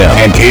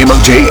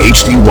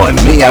61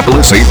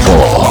 Minneapolis-St.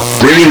 Paul.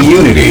 Bringing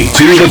unity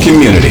to the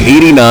community.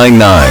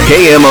 89.9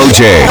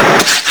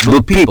 KMOJ,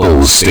 the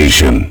People's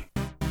Station.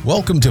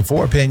 Welcome to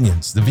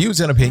 4Opinions. The views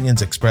and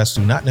opinions expressed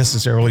do not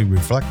necessarily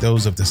reflect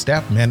those of the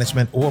staff,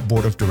 management, or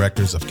board of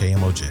directors of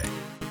KMOJ.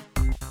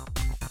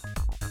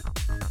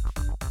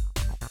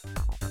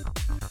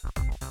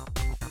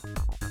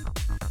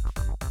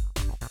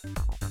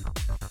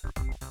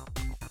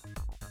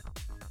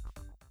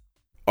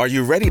 Are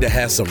you ready to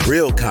have some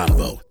real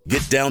convo?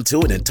 Get down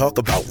to it and talk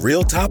about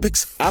real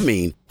topics? I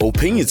mean,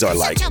 opinions are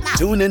like.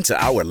 Tune into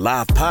our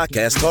live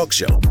podcast talk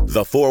show,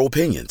 The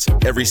 4Opinions,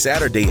 every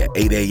Saturday at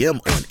 8 a.m.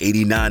 on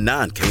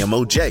 89.9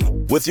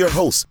 KMOJ with your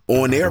host,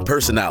 on-air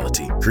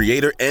personality,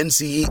 creator and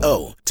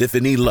CEO,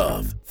 Tiffany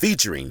Love,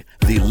 featuring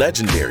the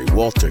legendary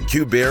Walter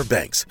Q. Bear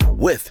Banks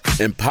with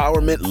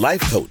empowerment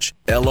life coach,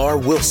 L.R.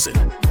 Wilson,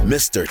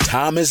 Mr.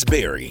 Thomas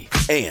Berry,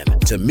 and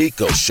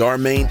Tamiko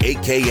Charmaine,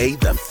 a.k.a.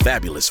 The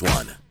Fabulous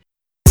One.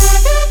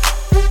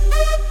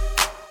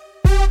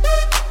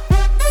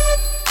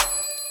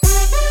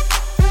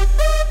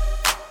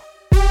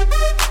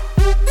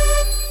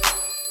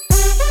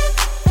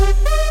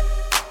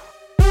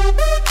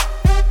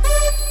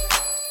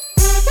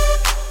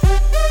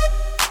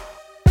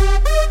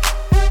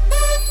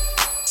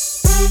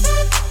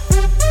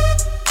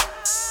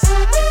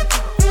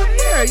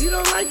 You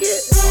don't like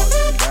it?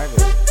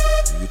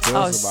 You can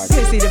tell somebody. You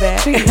can't see the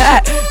bag. The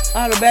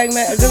bag,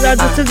 man. Because I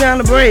just took down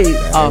the braids.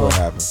 What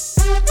happened?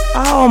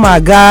 Oh my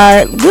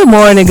God! Good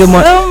morning. Good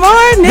morning. Good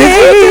morning. Did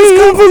you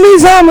just come for me,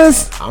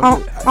 Thomas?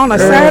 On a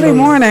Saturday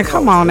morning.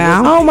 Come on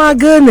now. Oh my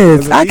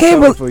goodness! I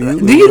can't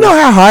believe. Do you know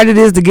how hard it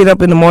is to get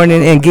up in the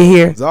morning and get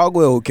here?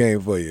 Zogwell who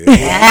came for you.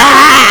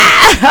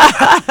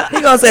 He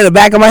gonna say the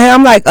back of my hair.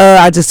 I'm like,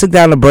 I just took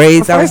down the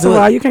braids. First of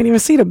all, you can't even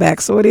see the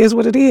back, so it is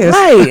what it is.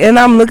 Right, and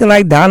I'm looking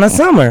like Donna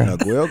Summer. Now,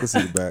 Gwell can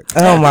see the back.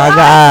 Oh my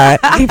God!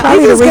 He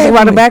probably the reason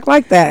why the back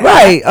like that.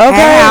 Right.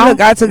 Okay.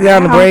 Look, I took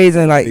down the braids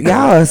and like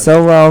y'all are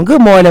so wrong.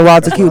 Good morning,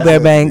 Walter Q.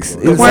 Bear Banks.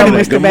 Good morning,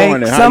 Mr.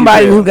 Banks.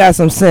 Somebody who got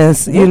some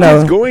sense, you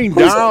know. It's going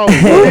down.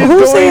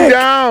 It's going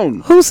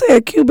down. Who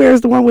said Q Bear is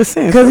the one with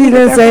sense? Because he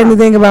didn't say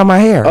anything about my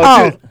hair.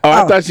 I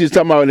thought she was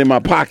talking about it in my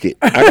pocket.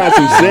 I got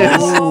some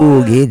sense.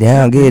 Ooh, get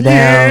down.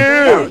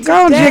 Yeah.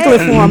 Go on, jiggle it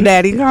for him,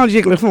 Daddy. Go on,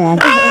 jiggle it for him.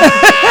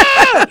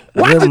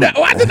 Watch it out.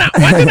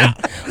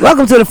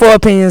 Welcome to the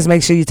 4Opinions.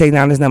 Make sure you take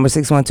down this number,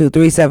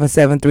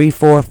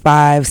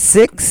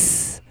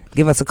 612-377-3456.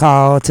 Give us a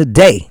call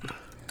today.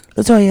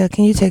 Latoya,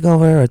 can you take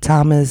over, or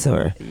Thomas,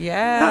 or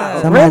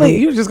Really?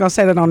 You were just gonna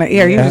say that on the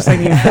air? You just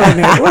ain't even feeling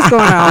it. What's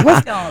going on?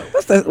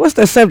 What's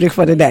the subject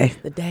for today?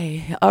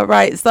 All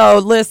right. So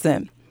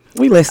listen.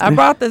 We listen. I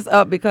brought this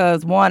up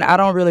because, one, I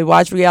don't really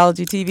watch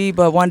reality TV,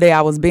 but one day I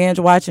was binge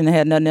watching and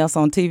had nothing else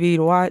on TV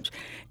to watch,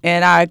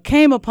 and I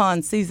came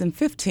upon season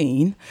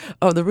 15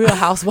 of The Real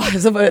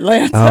Housewives of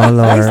Atlanta. Oh,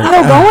 Lord. They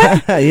still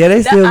going? Yeah,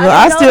 they still go.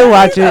 I still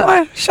watch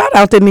it. Shout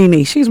out to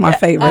Nene. She's my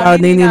favorite. Oh,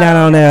 Nene not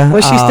on there.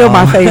 Well, she's still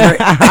my favorite.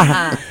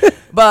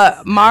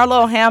 But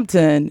Marlo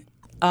Hampton,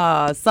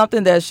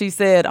 something that she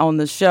said on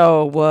the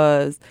show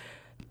was,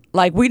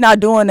 like, we're not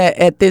doing that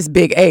at this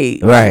big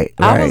age. Right.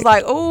 I was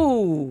like,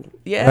 ooh,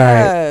 yes.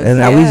 Right.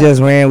 And we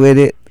just ran with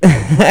it.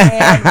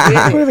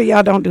 Really,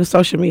 y'all don't do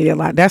social media a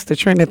lot. That's the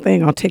trending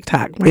thing on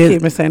TikTok. My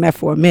kid been saying that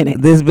for a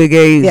minute. This big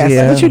age,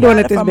 yeah. What you doing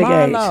at this big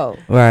age?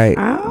 Right.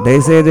 Oh.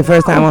 They said the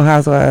first time on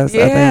Housewives.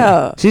 Yeah. I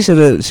think. She should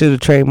have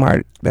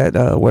trademarked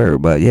that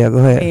word, but yeah, go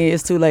ahead.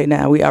 It's too late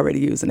now. We already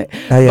using it.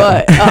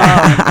 Yeah.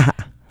 But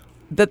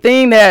the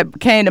thing that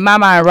came to my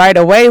mind right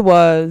away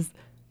was,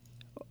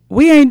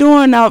 we ain't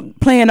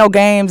playing no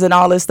games and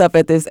all this stuff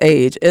at this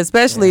age.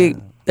 Especially,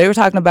 they were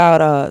talking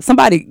about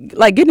somebody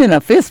like getting in a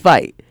fist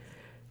fight.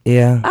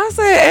 Yeah. I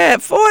said,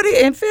 at 40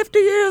 and 50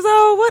 years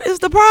old, what is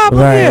the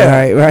problem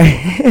here?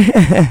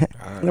 Right.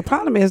 The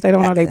problem is they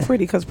don't know they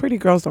pretty, because pretty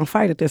girls don't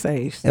fight at this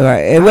age. Right.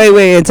 And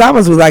wait. And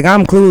Thomas was like,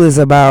 I'm clueless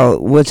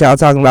about what y'all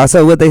talking about.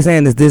 So what they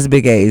saying is this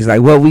big age. Like,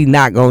 what we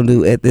not going to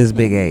do at this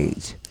big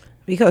age.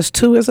 Because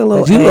 2 is a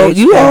little age.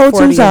 You old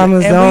too,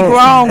 Thomas. And we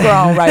grown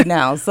right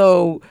now.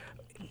 So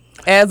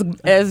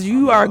as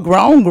you are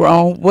grown,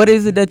 what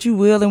is it that you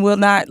will and will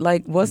not,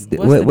 like, what's the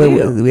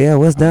deal? Yeah,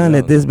 what's done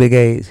at this big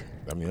age?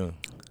 I'm young.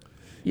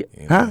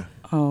 Huh?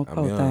 Oh,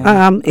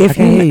 if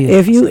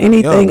you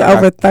anything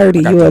over 30,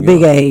 you a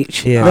big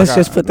age. Yeah. Let's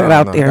just put that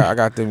out there. I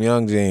got them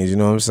young genes. You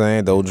know what I'm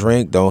saying? Don't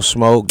drink, don't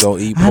smoke, don't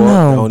eat pork,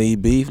 don't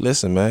eat beef.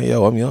 Listen, man,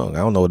 I'm young. I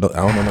don't know about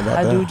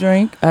that. I do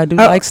drink. I do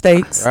like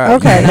steaks. Right.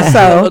 Okay,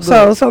 so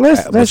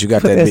let's. But you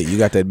got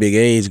that big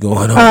age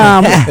going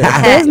on.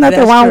 There's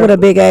nothing wrong with a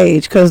big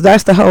age, because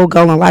that's the whole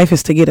goal in life,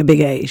 is to get a big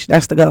age.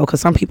 That's the goal,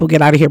 because some people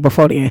get out of here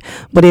before the end.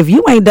 But if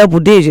you ain't double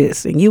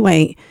digits and you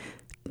ain't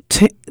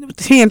 10,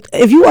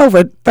 if you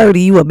over 30,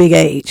 you a big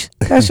age.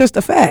 That's just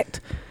a fact.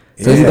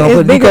 So you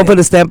gonna put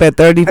a stamp at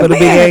 30 for the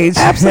big age?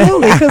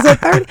 Absolutely, because at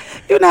 30,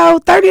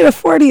 30 to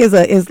 40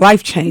 is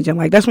life changing.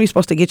 Like that's when you're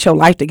supposed to get your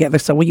life together.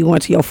 So when you go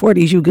into your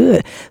 40s, you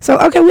good. So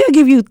okay, we'll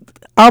give you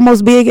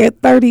almost big at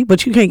 30,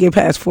 but you can't get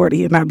past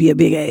 40 and not be a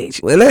big age.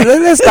 Well,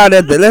 let's start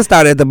at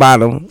the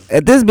bottom.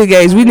 At this big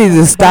age, we need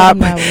to stop.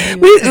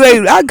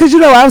 Because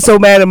I'm so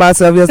mad at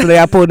myself yesterday.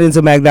 I pulled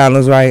into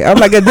McDonald's, right? I'm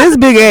like, at this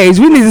big age,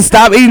 we need to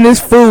stop eating this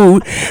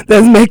food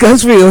that's make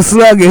us feel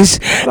sluggish.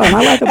 I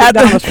like a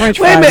McDonald's French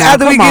fry. Wait a minute,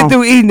 after we get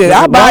through eating it,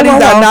 our bodies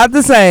are not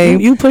the same.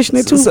 You pushing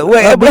it too?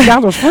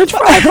 McDonald's French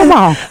fry. Come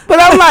on.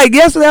 But I'm like,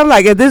 yesterday,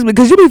 at this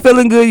because you be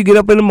feeling good. You get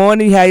up in the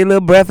morning, you have your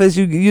little breakfast,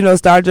 you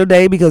start your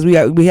day because we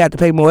had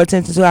to pay more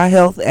attention to our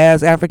health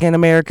as African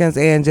Americans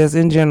and just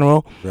in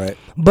general. Right.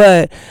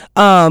 But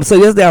so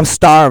yesterday I'm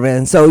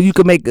starving, so you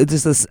could make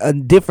just a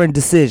different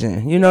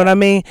decision. You know what I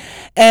mean?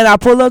 And I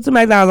pull up to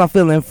McDonald's. I'm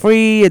feeling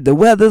free. The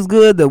weather's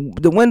good.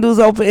 The windows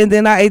open, and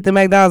then I ate the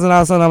McDonald's, and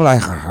all of a sudden I'm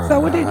like. So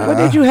what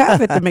did you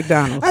have at the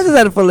McDonald's? I just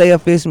had a filet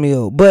of fish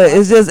meal. But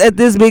it's just at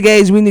this big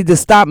age we need to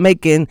stop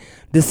making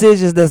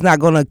decisions that's not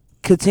going to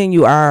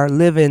continue our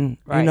living.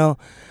 Right.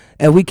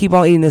 And we keep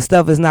on eating this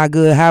stuff. It's not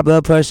good. High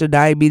blood pressure,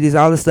 diabetes,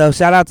 all this stuff.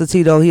 Shout out to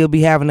Tito. He'll be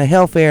having a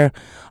health fair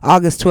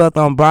August 12th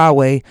on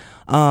Broadway.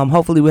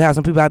 Hopefully we'll have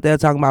some people out there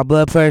talking about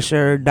blood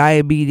pressure,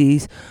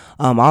 diabetes,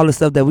 all the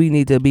stuff that we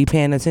need to be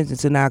paying attention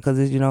to now because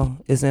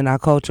it's in our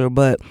culture.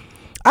 But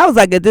I was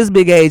like, at this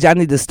big age, I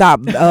need to stop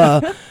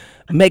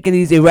making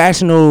these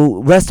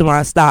irrational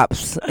restaurant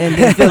stops and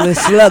then feeling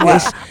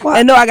sluggish.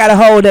 And know I got a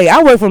whole day.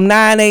 I work from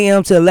 9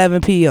 a.m. to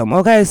 11 p.m.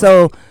 Okay,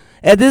 so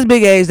at this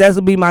big age, that's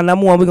will be my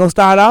number one. We're going to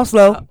start off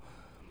slow.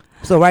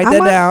 So write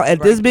that down.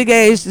 At this big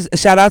age,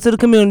 shout out to the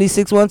community,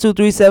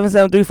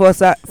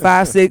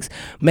 612-377-3456.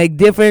 Make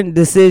different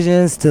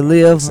decisions to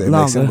live longer.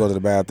 Makes him go to the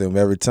bathroom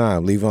every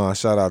time. Levon,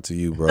 shout out to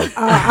you, bro.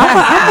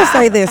 I'm going to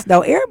say this,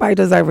 though. Everybody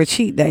deserves a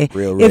cheat day.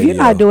 If you're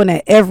not doing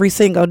that every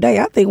single day,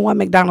 I think one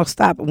McDonald's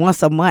stop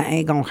once a month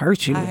ain't going to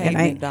hurt you. I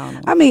hate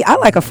McDonald's. I mean, I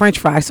like a French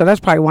fry, so that's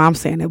probably why I'm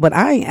saying it. But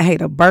I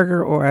hate a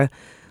burger or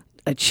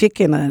a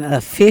chicken, a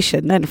fish,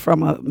 or nothing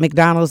from a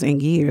McDonald's in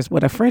years.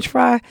 With a French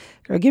fry,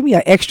 girl, give me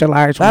an extra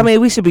large one. I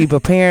mean, we should be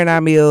preparing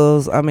our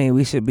meals. I mean,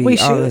 we should be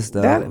all this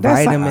stuff.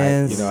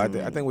 Vitamins. I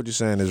think what you're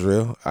saying is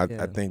real. I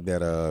think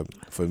that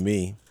for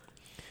me,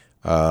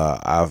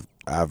 I've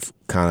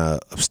kind of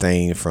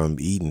abstained from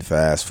eating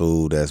fast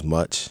food as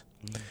much,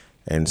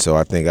 and so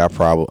I think I'm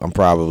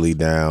probably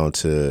down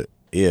to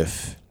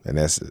and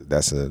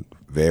that's a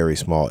very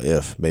small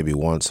maybe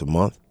once a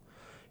month,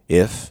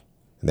 and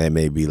that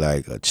may be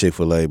like a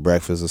Chick-fil-A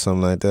breakfast or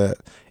something like that.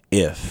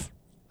 If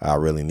I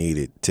really need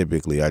it,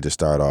 typically I just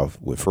start off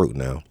with fruit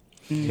now.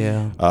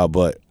 Yeah.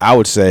 But I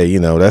would say,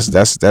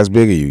 that's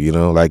big of you.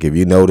 Like if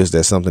you notice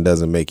that something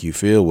doesn't make you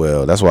feel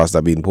well, that's why I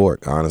stopped eating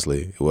pork.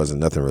 Honestly, it wasn't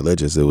nothing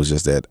religious. It was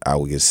just that I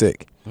would get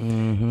sick,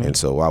 and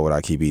so why would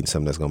I keep eating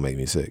something that's gonna make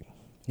me sick?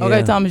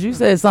 Okay, Thomas, you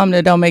said something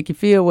that don't make you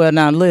feel well.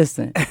 Now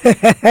listen,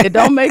 it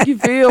don't make you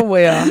feel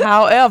well.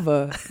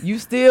 However, you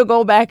still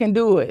go back and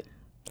do it.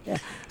 Yeah.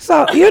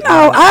 So,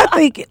 I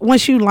think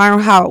once you learn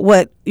how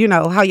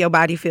your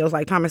body feels,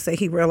 like Thomas said,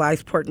 he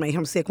realized pork made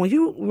him sick. When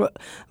you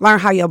learn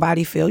how your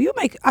body feels,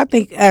 I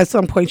think at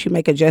some point you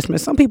make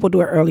adjustments. Some people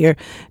do it earlier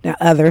than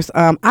others.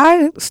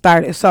 I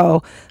started,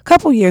 so a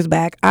couple years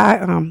back,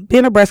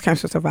 being a breast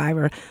cancer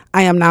survivor,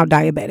 I am now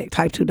diabetic,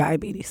 type 2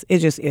 diabetes. It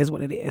just is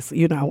what it is.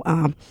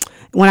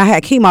 When I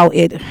had chemo,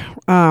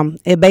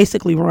 it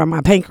basically ruined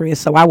my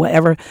pancreas, so I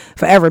will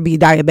forever be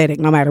diabetic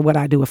no matter what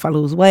I do. If I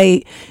lose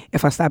weight,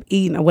 if I stop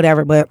eating or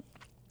whatever, but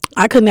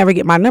I could never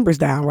get my numbers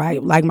down,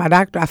 right? Like my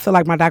doctor, I feel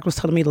like my doctor was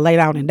telling me to lay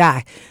down and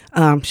die.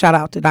 Shout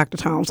out to Dr.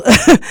 Toms.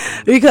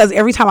 Because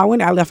every time I went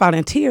there, I left out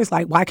in tears.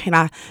 Like, why can't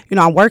I,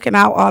 I'm working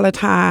out all the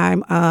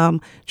time,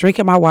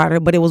 drinking my water,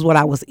 but it was what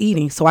I was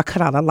eating. So I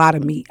cut out a lot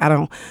of meat. I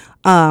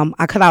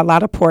cut out a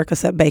lot of pork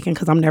except bacon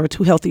because I'm never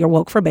too healthy or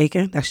woke for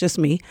bacon. That's just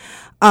me.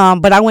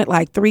 But I went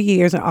like 3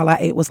 years and all I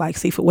ate was like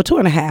seafood. Well,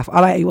 2.5.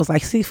 All I ate was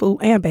like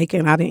seafood and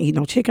bacon. I didn't eat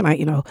no chicken. I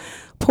ate no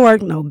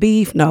pork, no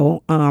beef,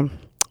 no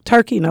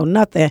turkey, no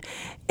nothing.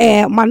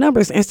 And my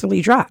numbers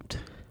instantly dropped.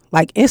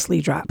 And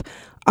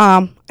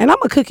I'm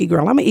a cookie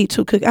girl. I'm going to eat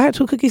 2 cookies. I had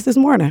 2 cookies this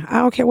morning. I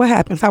don't care what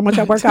happens, how much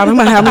I work out. I'm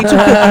going to have me 2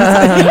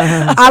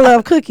 cookies. I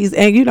love cookies.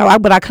 And,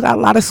 but I cut out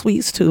a lot of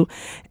sweets too.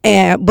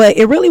 But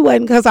it really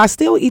wasn't because I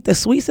still eat the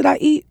sweets that I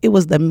eat. It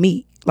was the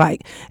meat.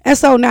 And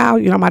so now,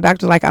 my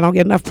doctor's like, I don't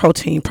get enough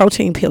protein.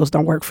 Protein pills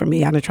don't work for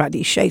me. I done tried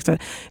these shakes and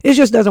it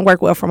just doesn't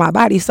work well for my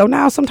body. So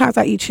now sometimes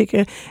I eat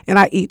chicken and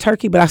I eat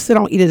turkey, but I still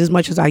don't eat it as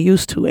much as I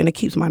used to, and it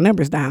keeps my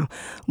numbers down.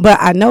 But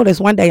I noticed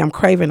one day I'm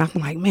craving. I'm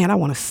like, man, I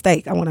want a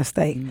steak.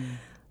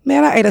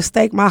 Man, I ate a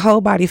steak. My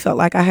whole body felt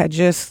like I had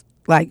just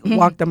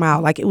walk them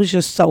out. Like, it was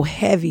just so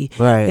heavy.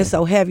 Right. It's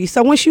so heavy.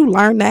 So once you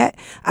learn that,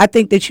 I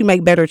think that you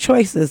make better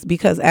choices,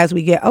 because as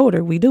we get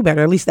older, we do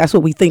better. At least that's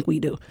what we think we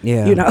do.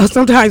 Yeah. You know,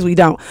 sometimes we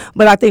don't.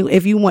 But I think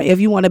if you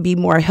want to be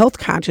more health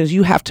conscious,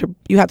 you have to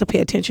pay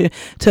attention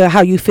to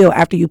how you feel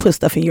after you put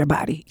stuff in your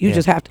body. You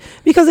just have to,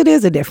 because it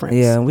is a difference.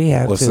 Yeah, we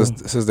have to.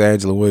 Sister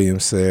Angela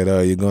Williams said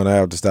you're going to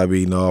have to stop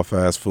eating all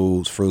fast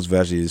foods, fruits,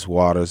 veggies,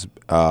 waters,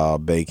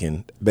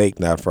 bacon, baked,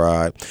 not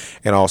fried,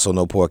 and also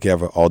no pork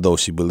ever, although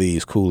she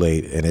believes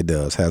Kool-Aid, and it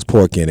has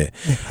pork in it.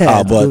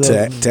 But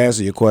to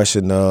answer your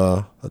question,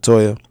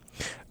 Latoya,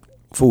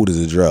 food is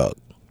a drug.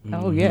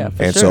 Oh yeah,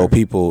 for and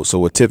sure. so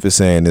what Tiff is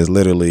saying is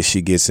literally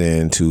she gets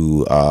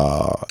into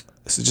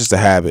it's just a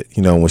habit,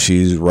 you know, when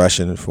she's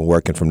rushing from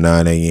working from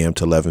 9 a.m.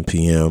 to 11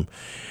 p.m.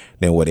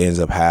 Then what ends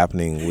up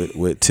happening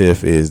with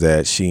Tiff is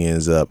that she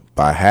ends up,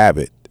 by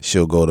habit,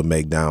 she'll go to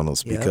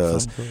McDonald's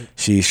because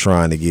she's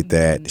trying to get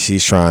that,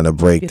 she's trying to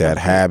break that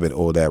habit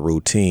or that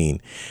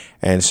routine.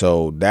 And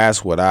so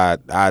that's what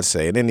I'd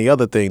say. And then the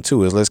other thing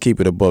too is, let's keep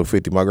it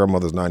 $1.50. My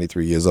grandmother's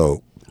 93 years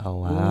old. Oh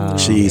wow.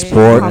 She's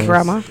pork. My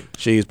grandma.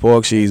 She's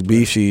pork, she's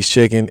beef, she's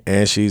chicken,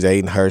 and she's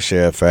eating her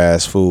share of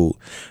fast food.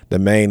 The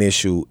main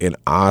issue in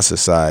our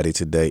society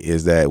today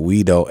is that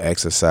we don't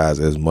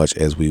exercise as much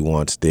as we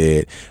once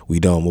did.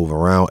 We don't move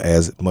around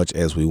as much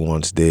as we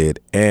once did.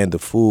 And the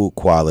food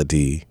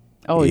quality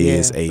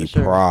is a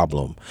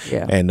problem.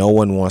 Yeah. And no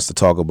one wants to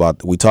talk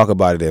about, we talk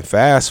about it in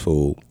fast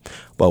food,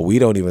 but we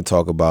don't even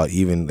talk about,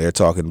 they're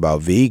talking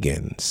about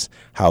vegans,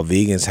 how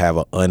vegans have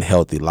an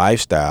unhealthy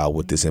lifestyle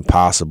with this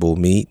impossible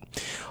meat,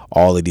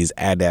 all of these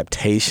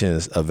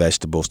adaptations of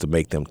vegetables to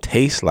make them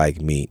taste like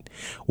meat.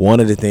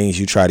 One of the things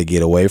you try to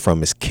get away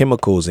from is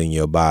chemicals in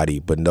your body,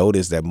 but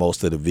notice that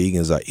most of the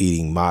vegans are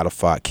eating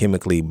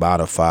chemically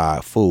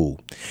modified food.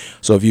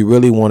 So if you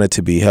really want it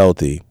to be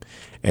healthy,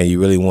 and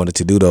you really wanted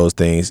to do those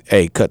things,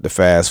 hey, cut the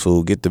fast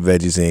food, get the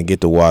veggies in,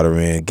 get the water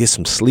in, get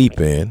some sleep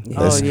in.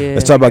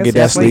 Let's talk about get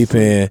that sleep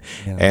in,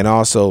 and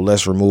also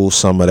let's remove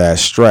some of that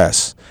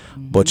stress.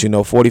 But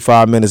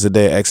 45 minutes a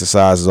day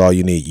exercise is all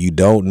you need. You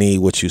don't need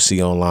what you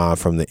see online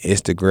from the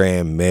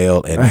Instagram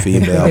male and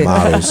female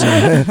models.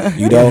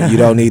 You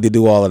don't need to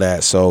do all of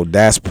that. So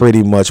that's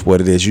pretty much what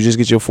it is. You just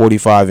get your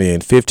 45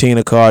 in, 15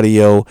 of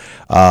cardio,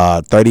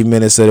 30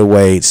 minutes of the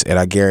weights, and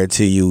I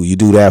guarantee you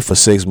do that for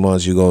 6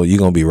 months, you're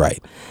gonna be right.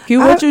 Q,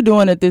 what you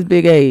doing at this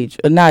big age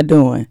or not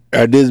doing?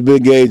 At this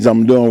big age,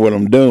 I'm doing what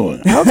I'm doing.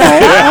 Okay.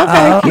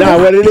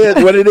 Now, what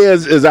it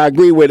is I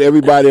agree with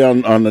everybody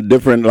on the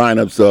different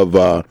lineups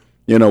of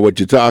what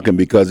you're talking,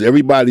 because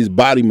everybody's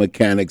body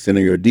mechanics and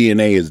your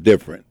DNA is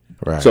different.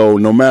 Right. So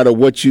no matter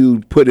what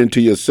you put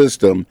into your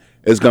system,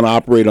 it's going to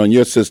operate on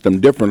your system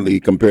differently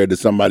compared to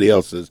somebody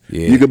else's.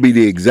 Yeah. You could be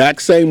the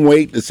exact same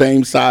weight, the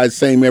same size,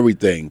 same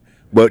everything,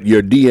 but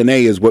your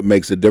DNA is what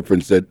makes a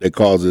difference that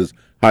causes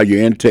how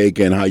your intake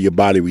and how your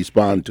body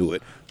respond to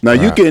it. Now,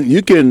 you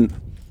can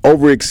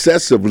over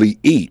excessively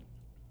eat,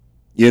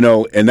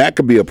 and that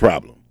could be a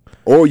problem.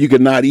 Or you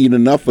could not eat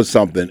enough of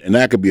something, and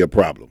that could be a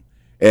problem.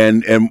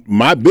 And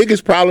my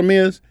biggest problem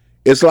is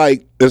it's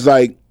like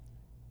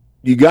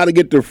you got to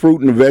get the fruit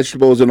and the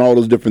vegetables and all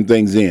those different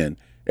things in.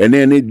 And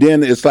then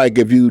it's like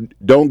if you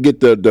don't get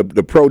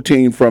the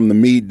protein from the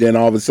meat, then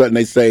all of a sudden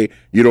they say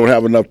you don't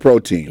have enough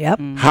protein. Yep.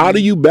 Mm-hmm. How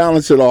do you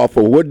balance it off,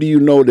 or what do you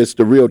know that's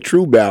the real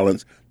true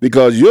balance?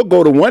 Because you'll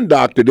go to one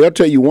doctor, they'll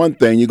tell you one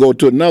thing, you go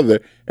to another,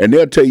 and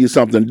they'll tell you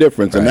something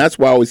different. Right. And that's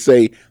why I always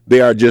say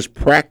they are just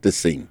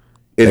practicing.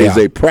 It is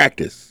a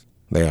practice.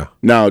 Yeah.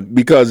 Now,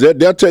 because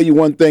they'll tell you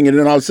one thing, and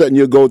then all of a sudden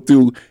you'll go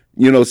through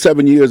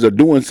 7 years of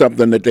doing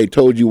something that they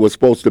told you was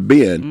supposed to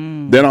be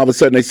in. Then all of a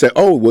sudden they say,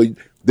 oh, well,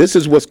 this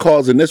is what's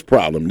causing this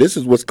problem. This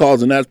is what's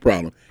causing that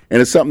problem.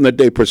 And it's something that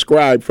they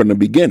prescribed from the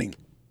beginning.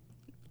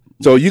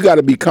 So you got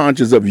to be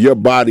conscious of your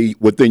body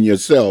within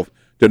yourself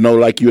to know,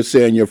 like you're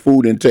saying, your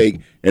food intake.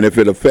 And if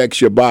it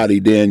affects your body,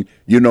 then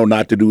you know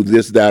not to do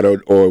this, that,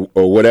 or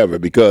whatever.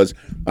 Because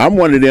I'm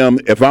one of them,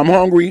 if I'm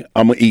hungry,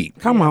 I'm going to eat.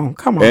 Come on.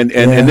 And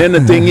then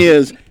the thing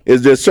is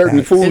there's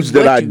certain foods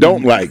that I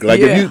don't like. Like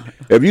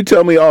if you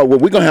tell me, oh, well,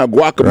 we're going to have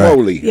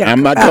guacamole, right.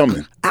 I'm not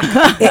coming.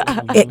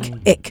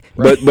 Ick.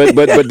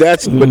 But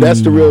that's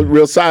the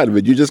real side of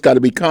it. You just got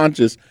to be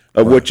conscious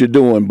of what you're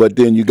doing. But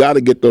then you got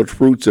to get those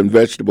fruits and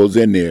vegetables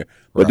in there.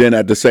 But then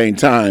at the same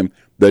time,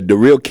 the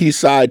real key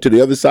side to the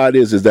other side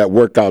is that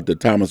workout that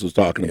Thomas was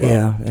talking about.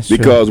 Yeah, that's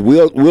because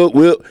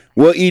true.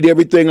 we'll eat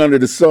everything under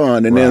the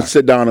sun and then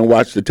sit down and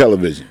watch the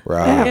television.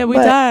 Right. Yeah, we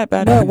tired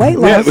about it. Weight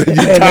loss. You're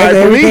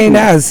tired from eating.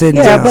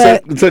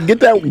 So get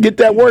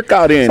that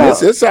workout in.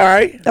 So, it's all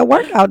right. The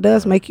workout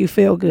does make you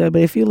feel good,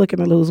 but if you're looking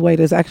to lose weight,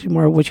 it's actually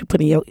more what you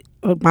put in your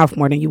mouth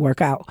more than you work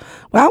out.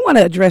 Well, I want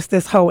to address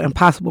this whole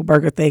Impossible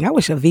Burger thing. I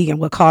wish a vegan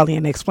would call in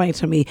and explain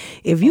to me,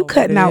 if you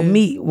cutting out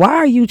meat, why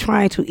are you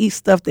trying to eat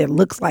stuff that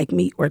looks like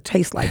meat or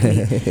tastes like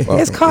meat?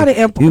 It's called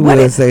an You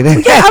wouldn't say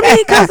that. Yeah, I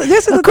mean, because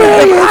this is the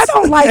thing. I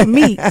don't like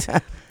meat.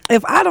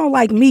 if I don't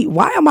like meat,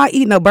 why am I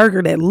eating a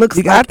burger that looks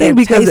like and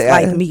tastes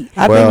like meat?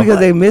 I think because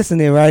they missing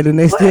it, right, and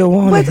they still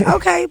want it.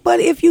 Okay, but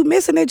if you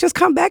missing it, just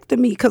come back to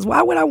me. Because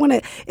why would I want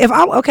to? If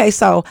I'm okay,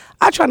 so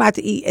I try not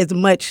to eat as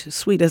much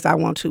sweet as I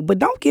want to, but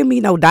don't give me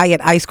no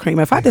diet ice cream.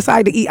 If I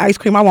decide to eat ice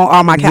cream, I want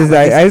all my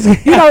calories.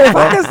 You know,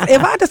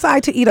 if I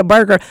decide to eat a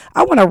burger,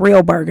 I want a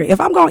real burger.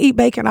 If I'm gonna eat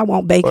bacon, I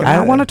want bacon.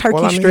 I want a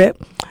turkey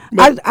strip.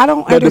 I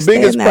don't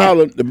understand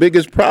The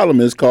biggest problem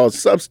is called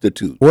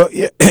substitute. Well,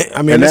 yeah,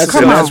 I mean, that's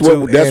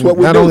what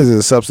we not only is it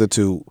a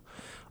substitute.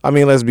 I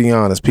mean, let's be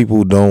honest.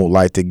 People don't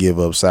like to give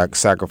up,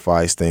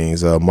 sacrifice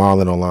things.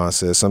 Marlon online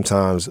says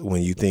sometimes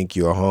when you think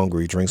you're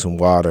hungry, drink some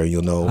water.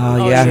 You'll know.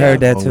 Oh yeah, I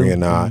heard that too. Or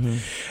not.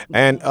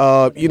 And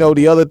you know,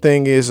 the other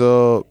thing is,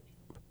 you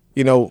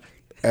know,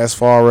 as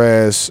far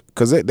as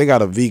because they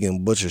got a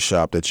vegan butcher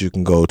shop that you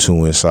can go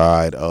to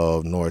inside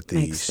of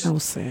Northeast. Makes no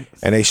sense.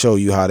 And they show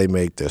you how they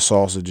make their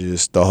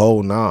sausages, the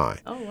whole nine.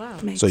 Oh wow!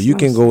 So you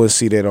can go and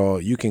see that.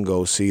 You can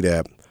go see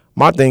that.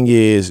 My thing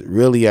is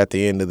really at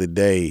the end of the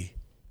day,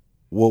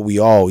 what we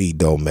all eat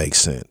don't make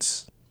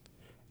sense.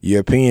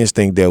 Europeans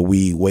think that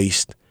we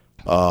waste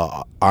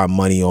our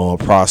money on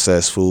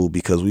processed food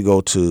because we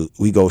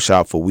go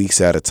shop for weeks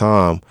at a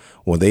time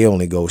when they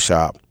only go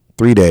shop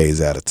 3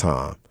 days at a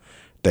time.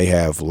 They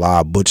have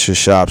live butcher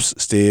shops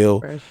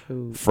still,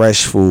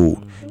 fresh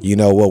food. You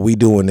know what we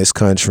do in this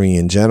country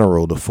in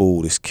general, the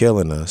food is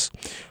killing us.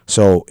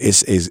 So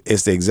it's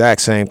the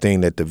exact same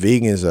thing that the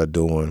vegans are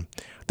doing.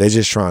 They're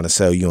just trying to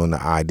sell you on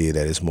the idea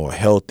that it's more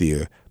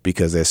healthier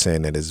because they're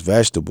saying that it's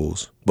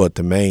vegetables. But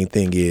the main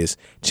thing is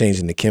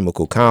changing the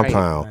chemical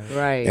compound.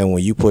 Right. And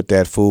when you put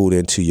that food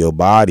into your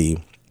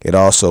body, it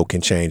also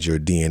can change your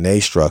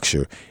DNA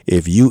structure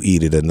if you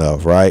eat it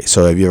enough, right?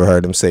 So have you ever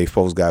heard them say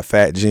folks got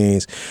fat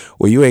genes?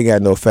 Well, you ain't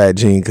got no fat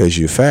gene because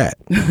you're fat,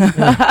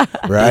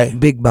 right?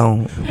 Big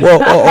bone. Well,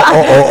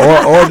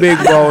 or big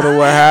bone or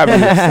what have you.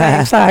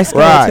 Same size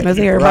skeleton as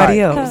everybody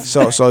else.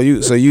 So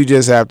you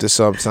just have to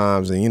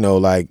sometimes, and you know,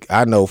 like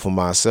I know for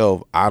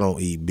myself, I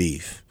don't eat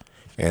beef,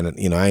 and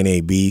you know I ain't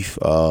ate beef.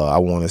 I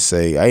want to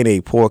say I ain't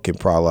ate pork in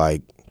probably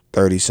like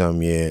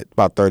 30-some years,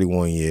 about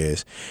 31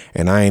 years,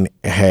 and I ain't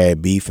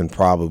had beef in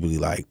probably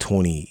like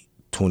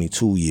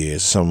 22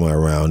 years, somewhere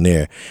around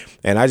there.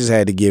 And I just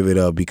had to give it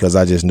up because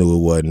I just knew it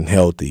wasn't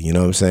healthy, you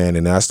know what I'm saying?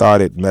 And I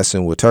started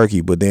messing with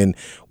turkey, but then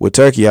with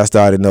turkey, I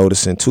started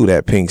noticing too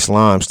that pink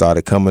slime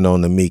started coming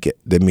on the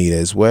meat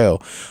as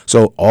well.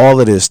 So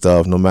all of this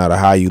stuff, no matter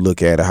how you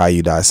look at it, how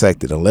you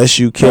dissect it, unless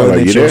you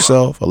killing it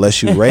yourself,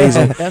 unless you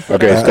raising,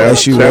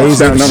 unless you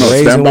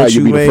raising what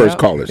you make,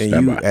 and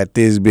you at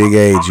this big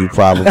age, you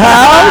probably.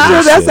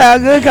 That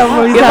sounds good. Coming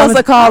from you. Give us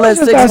a call at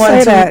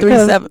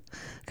 61237.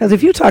 Because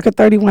if you talking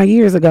 31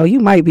 years ago, you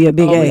might be a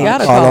big age.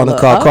 Call on the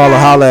call or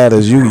holler at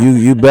us.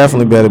 You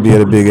definitely better be at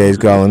a big age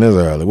calling this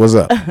early. What's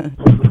up?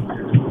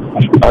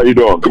 How you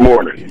doing? Good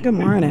morning. Good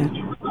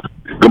morning.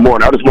 Good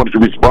morning. I just wanted to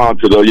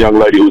respond to the young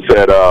lady who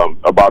said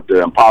about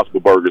the Impossible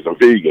Burgers and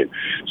vegan.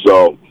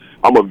 So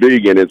I'm a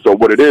vegan, and so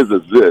what it is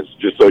this,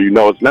 just so you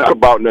know, it's not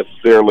about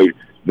necessarily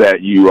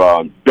that you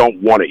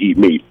don't want to eat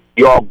meat.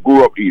 We all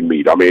grew up eating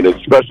meat. I mean,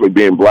 especially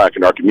being black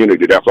in our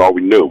community, that's all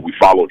we knew. We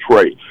followed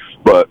trade.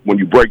 But when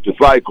you break the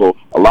cycle,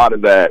 a lot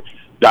of that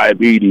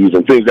diabetes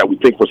and things that we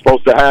think we're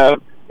supposed to have,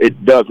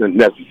 it doesn't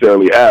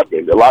necessarily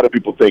happen. A lot of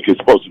people think it's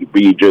supposed to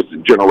be just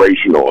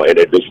generational and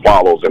it just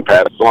follows and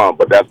passes on,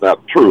 but that's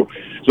not true.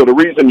 So the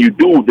reason you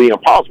do the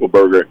Impossible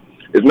Burger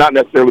is not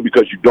necessarily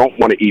because you don't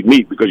want to eat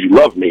meat, because you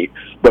love meat,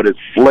 but it's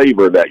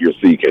flavor that you're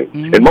seeking.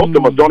 Mm-hmm. And most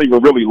of us don't even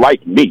really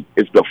like meat.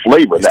 It's the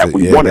flavor that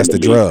we want in the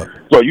meat. Drug.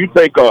 So you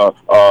take a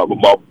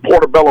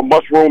portobello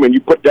mushroom and you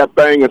put that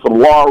thing in some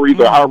Lawry's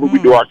or however we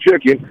do our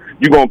chicken,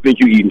 you're going to think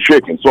you're eating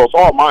chicken. So it's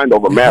all mind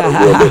over matter,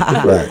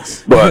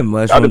 realistically.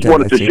 But I just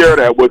wanted to share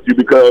that with you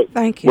because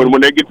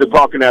when they get to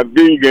talking that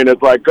vegan,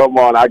 it's like, come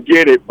on, I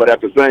get it. But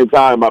at the same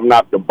time, I'm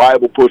not the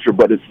Bible pusher,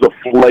 but it's the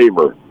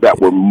flavor that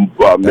we're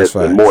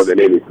missing more than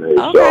anything.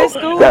 Okay,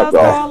 so that's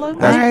all. All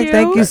right,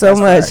 thank you so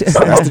much.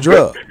 That's the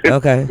drug.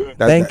 Okay,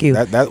 thank you.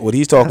 That's what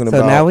he's talking about.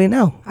 So now we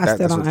know. I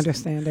still don't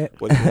understand it.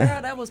 Girl,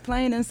 that was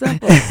plain and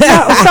simple.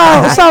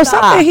 So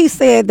something he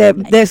said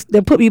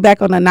that put me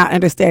back on the not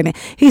understanding.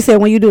 He said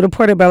when you do the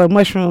portobello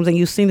mushrooms and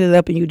you season it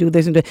up and you do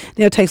this and that,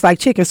 then it tastes like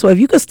chicken. So if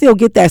you could still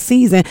get that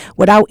season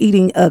without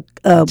eating a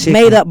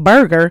made up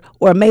burger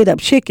or made up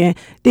chicken,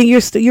 then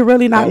you're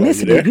really not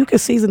missing it. You can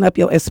season up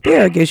your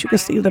asparagus. You can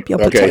season up your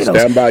potatoes.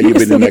 Stand by. You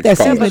can still get that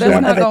season. But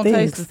that's not gonna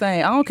taste the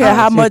same. I don't care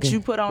how much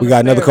you put on. We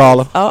got another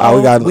caller.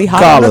 We got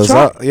callers.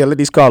 Yeah, let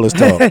these callers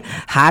talk.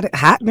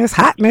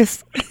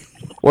 Hotness.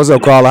 What's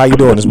up, caller? How you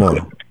doing this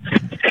morning?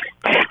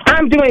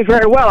 I'm doing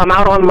very well. I'm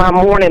out on my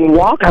morning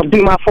walk. I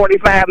do my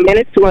 45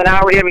 minutes to an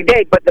hour every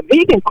day. But the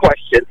vegan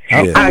question,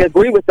 I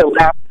agree with the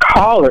last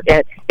caller.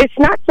 And it's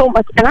not so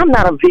much, and I'm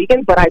not a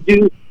vegan, but I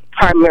do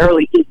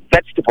primarily eat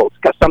vegetables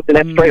because something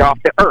that's straight off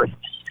the earth.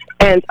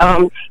 And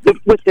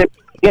with the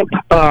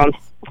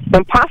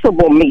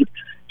Impossible meat,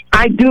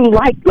 I do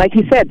like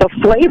he said, the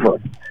flavor.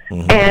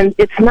 Mm-hmm. And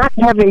it's not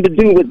having to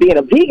do with being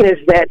a vegan,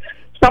 is that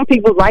some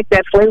people like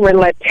that flavor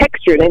and that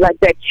texture. They like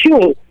that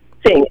chewing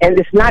thing, and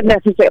it's not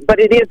necessary, but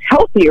it is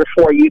healthier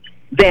for you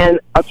than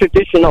a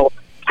traditional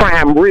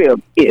prime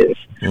rib is,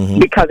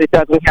 because it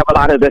doesn't have a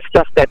lot of the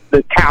stuff that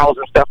the cows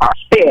and stuff are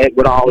fed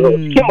with all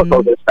those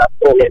chemicals and stuff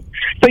in it.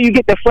 So you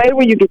get the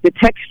flavor, you get the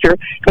texture,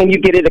 and you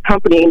get it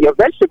accompanying your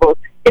vegetables.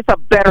 It's a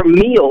better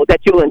meal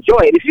that you'll enjoy.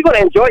 And if you're going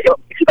to enjoy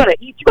if you're going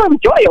to eat, you're going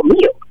to enjoy your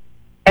meal,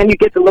 and you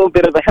get a little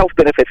bit of a health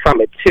benefit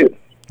from it too.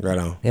 Right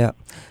on. Yeah.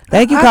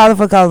 Thank you, caller,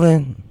 for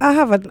calling. I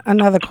have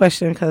another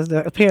question because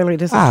apparently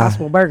this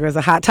Impossible Burger is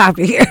a hot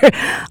topic here.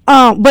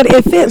 But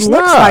if it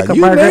looks like a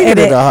burger, made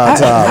it a hot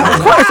topic.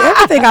 Of course,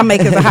 everything I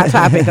make is a hot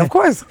topic, of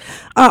course.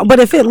 But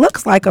if it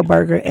looks like a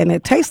burger and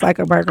it tastes like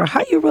a burger,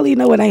 how you really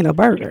know it ain't a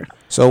burger?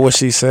 So what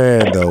she's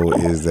saying though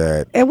is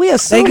that, and we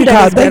assume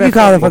thank you,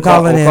 caller, for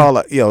calling in.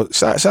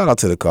 Shout out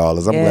to the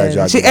callers. I'm glad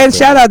y'all. And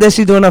shout out that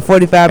she's doing a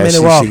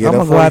 45-minute walk. I'm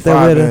gonna go out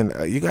there with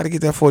her. You got to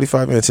get that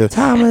 45 minutes.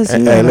 Thomas,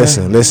 hey,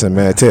 listen,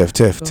 man, Tiff,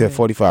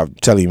 45. I'm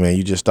telling you, man,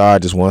 you just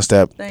started just one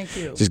step. Thank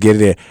you. Just get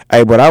it in.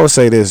 Hey, but I would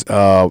say this.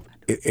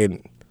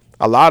 And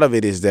a lot of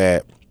it is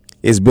that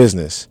it's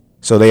business,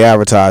 so they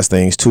advertise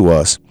things to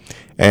us.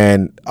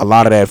 And a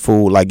lot of that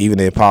food, like even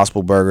the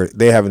Impossible Burger,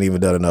 they haven't even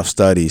done enough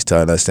studies to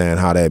understand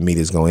how that meat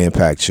is going to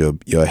impact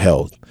your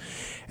health.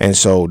 And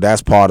so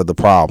that's part of the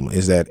problem,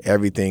 is that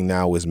everything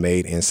now is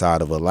made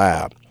inside of a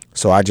lab.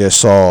 So I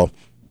just saw,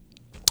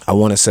 I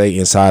want to say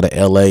inside of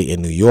L.A.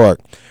 and New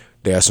York,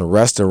 there are some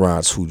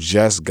restaurants who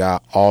just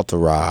got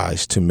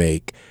authorized to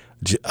make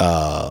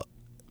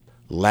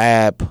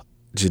lab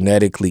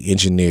genetically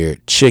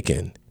engineered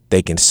chicken.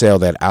 They can sell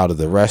that out of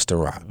the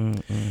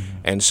restaurant.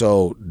 And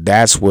so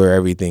that's where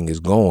everything is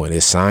going.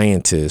 It's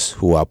scientists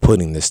who are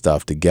putting this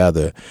stuff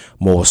together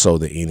more so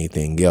than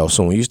anything else.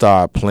 So when you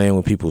start playing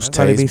with people's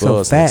taste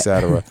buds,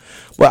 etc.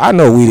 Well, I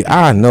know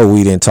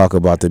we didn't talk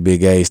about the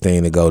big A's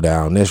thing to go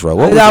down this road.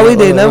 We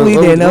didn't.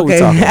 Okay.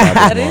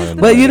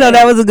 But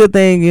that was a good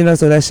thing.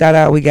 So that shout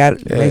out we got.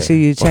 Yeah. Make sure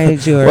you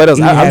change your. What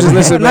else? I'm just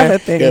listening, man.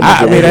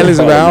 I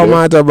don't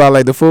mind talking about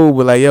like the food,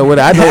 but like what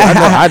I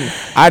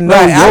know.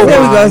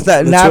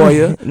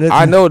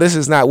 I know this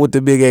is not with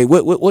the big A.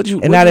 What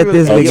you? And not at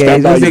this big A.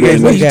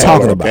 What are you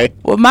talking about?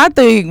 Well, my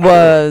thing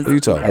was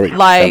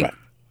like,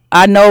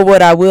 I know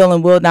what I will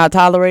and will not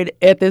tolerate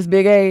at this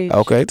big age.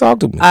 Okay, talk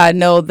to me. I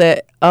know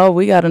that. Oh,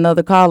 we got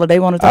another caller. They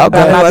want to talk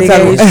about my big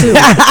age too.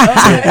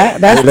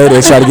 That's later.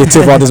 They try to get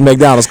Tiff off this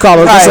McDonald's.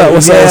 Caller,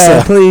 what's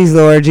up? Please,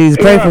 Lord Jesus,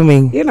 pray for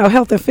me.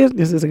 Health and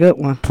fitness is a good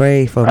one.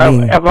 Pray for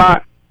me. Am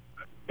I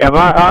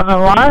on the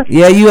line?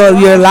 Yeah,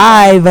 you're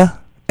live.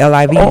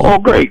 L-I-V. Oh,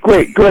 great.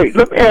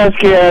 Let me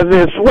ask you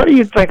this: what do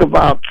you think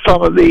about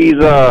some of these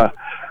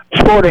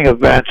sporting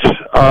events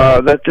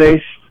that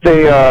they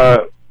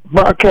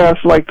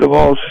broadcast like the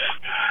most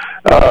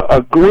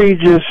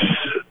egregious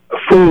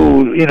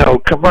food,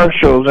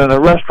 commercials in the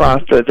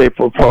restaurants that they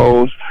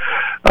propose?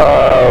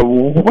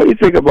 What do you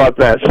think about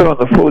that? Some of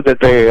the food that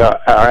they are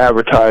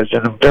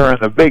advertising during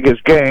the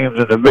biggest games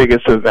and the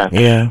biggest events.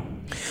 Yeah.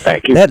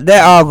 Thank you.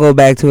 That all go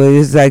back to it.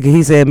 It's like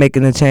he said,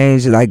 making a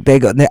change, like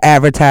the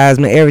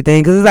advertisement,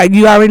 everything. Because it's like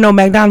you already know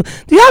McDonald's.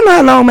 Do y'all know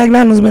how long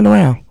McDonald's been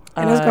around?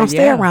 And it's gonna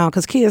stay around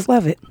because kids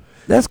love it.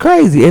 That's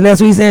crazy, and that's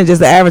what he's saying.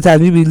 Just the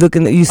advertisement, you be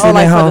looking at, you sitting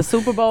at home. For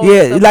the Super Bowl.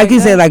 Yeah, like he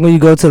said, like when you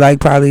go to like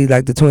probably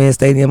like the Twin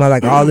Stadium, or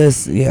like all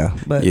this. Yeah,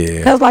 but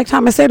because like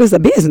Thomas said, it's a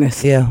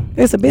business. Yeah,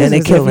 it's a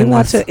business.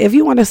 If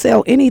you want to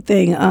sell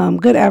anything,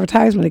 good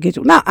advertisement to get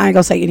you. Now I ain't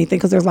gonna say anything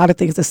because there's a lot of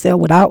things to sell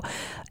without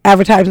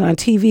advertising on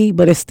TV,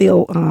 but it's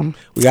still.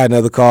 We got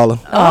another caller.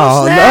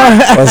 Oh, no.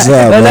 What's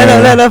up?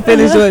 Let her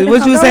finish.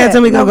 What you saying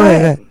to me? Go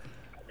ahead.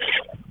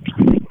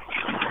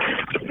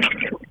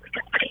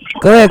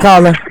 Go ahead,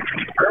 caller.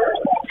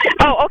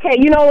 Oh, okay.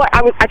 You know what?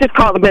 I just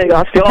called a minute ago.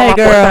 I'm still on my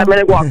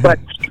 45-minute walk, but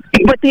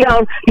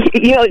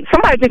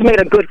somebody just made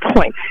a good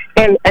point,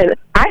 and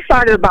I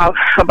started about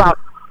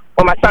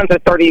my sons are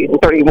 30 and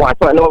 31,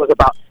 so I know it was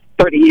about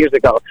 30 years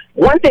ago.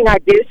 One thing I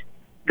did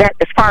that,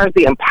 as far as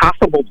the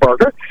Impossible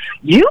Burger,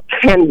 you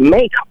can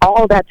make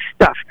all that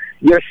stuff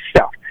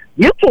yourself.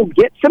 You can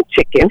get some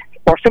chicken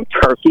or some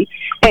turkey,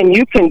 and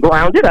you can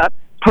ground it up,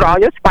 put all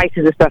your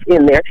spices and stuff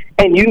in there,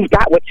 and you've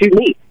got what you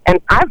need. And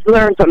I've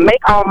learned to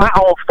make all my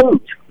own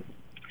food,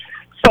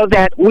 so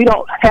that we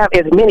don't have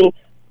as many,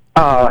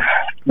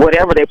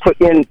 whatever they put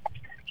in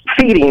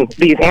feeding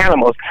these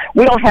animals.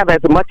 We don't have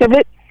as much of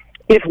it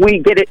if we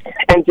get it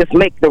and just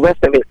make the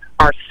rest of it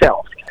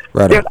ourselves.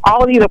 Right. There's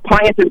all these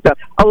appliances and stuff.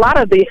 A lot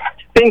of the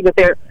things that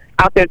they're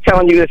out there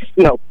telling you is,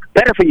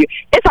 better for you.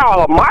 It's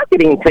all a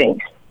marketing thing.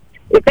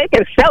 If they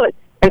can sell it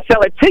and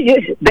sell it to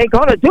you, they're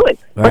going to do it.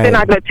 Right. But they're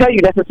not going to tell you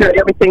necessarily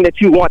everything that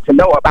you want to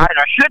know about it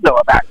or should know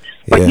about it.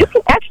 But you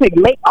can actually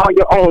make all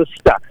your own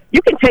stuff.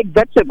 You can take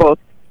vegetables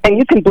and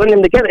you can blend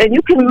them together, and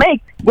you can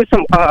make with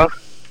some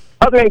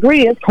other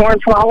ingredients, corn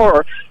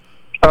flour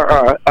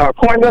or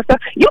cornmeal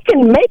stuff. You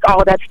can make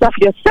all that stuff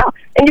yourself,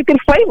 and you can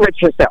flavor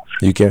it yourself.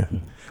 You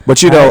can.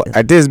 But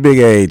at this big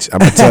age, I'm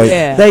gonna tell you.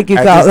 Thank you,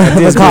 at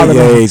this big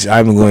age,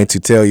 I'm going to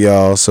tell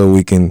y'all so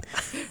we can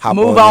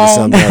move on.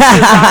 Something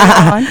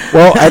else.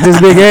 Well, at this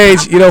big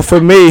age, for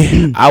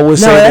me, I would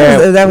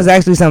say that was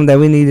actually something that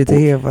we needed to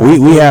hear.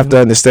 We have to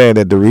understand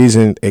that the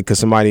reason, because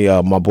somebody,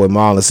 my boy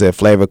Marlon said,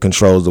 flavor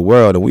controls the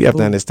world, and we have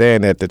to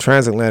understand that the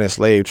transatlantic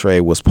slave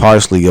trade was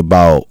partially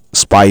about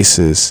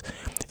spices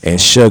and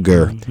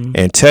sugar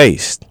and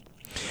taste.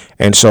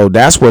 And so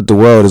that's what the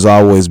world has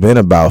always been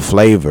about,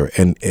 flavor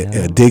and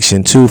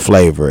addiction to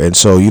flavor. And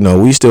so,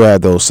 we still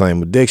have those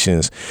same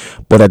addictions.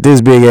 But at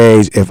this big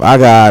age, if I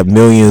got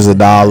millions of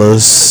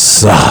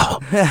dollars,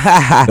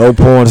 no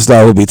porn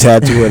star would be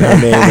tattooing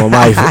her name on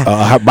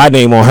my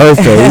name on her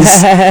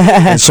face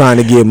and trying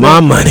to get my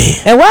money.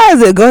 And why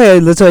is it? Go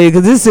ahead, Latoya,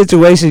 because this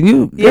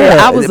situation,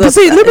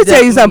 let me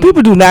tell you something.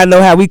 People do not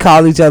know how we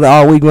call each other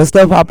all week. When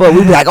stuff pop up,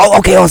 we be like, oh,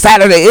 okay, on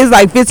Saturday. It's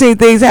like 15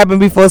 things happen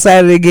before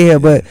Saturday get here.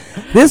 But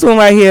this one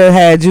right here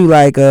had you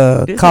like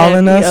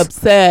calling us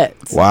upset.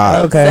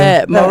 Wow.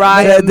 Okay.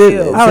 Mariah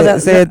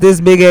Mills. Say at this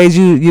big age,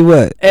 you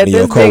what? At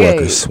this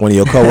coworkers. One of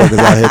your coworkers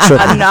out here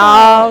tripping.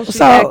 No.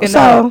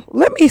 So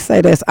let me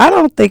say this. I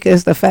don't think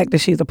it's the fact that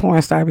she's a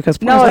porn star because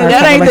porn stars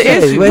that ain't the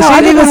issue. No,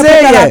 she didn't even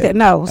say that.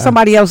 No,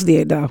 somebody else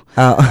did though.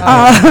 So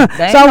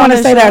I want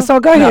to say that. So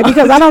go ahead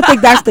because I don't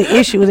think that's the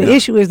issue. The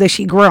issue is that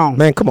she grown.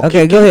 Man, come on.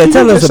 Okay, go ahead.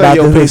 Tell us about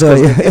this.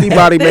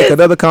 Anybody make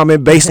another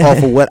comment based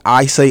off of what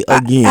I say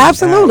again?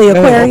 Absolutely,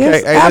 Aquarius.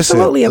 Okay, hey,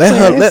 absolutely,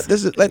 Aquarius. Let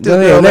this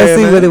girl let's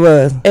see what it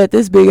was at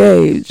this big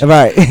age.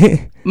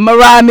 Right.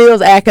 Mariah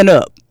Mills acting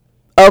up.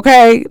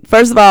 Okay,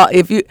 first of all,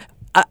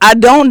 I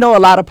don't know a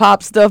lot of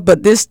pop stuff,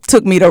 but this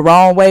took me the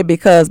wrong way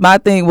because my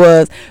thing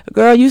was,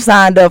 girl, you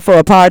signed up for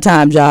a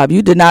part-time job.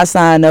 You did not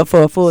sign up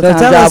for a full-time job.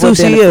 So tell us who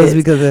she is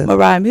because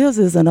Mariah Mills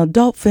is an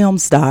adult film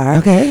star.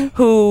 Okay.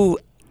 Who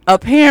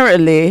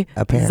apparently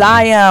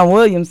Zion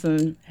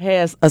Williamson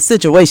has a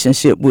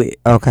situationship with.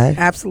 Okay.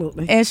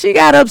 Absolutely. And she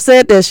got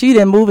upset that she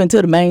didn't move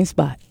into the main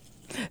spot.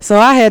 So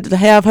I had to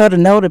have her to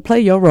know to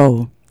play your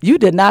role. You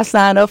did not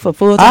sign up for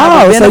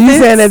full-time benefits. So you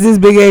saying at this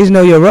big age,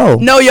 know your role?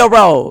 Know your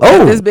role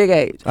at this big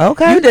age.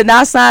 Okay. You did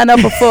not sign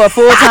up for a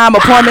full-time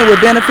appointment with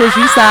benefits.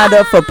 You signed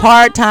up for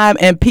part-time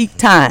and peak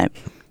time,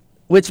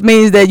 which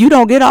means that you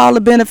don't get all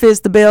the benefits,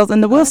 the bells,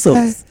 and the whistles.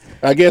 Okay.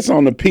 I guess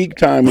on the peak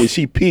time is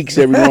she peaks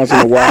every once in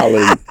a while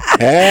and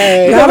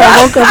hey, y'all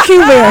done woke up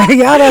Q-Bear.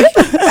 Y'all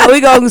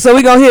done. So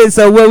we gonna hit.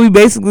 So what we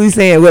basically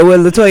saying? What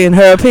Latoya in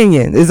her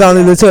opinion is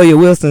only Latoya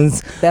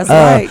Wilson's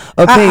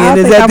opinion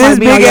is at this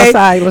big age.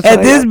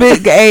 At this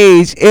big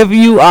age, if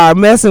you are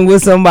messing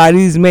with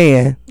somebody's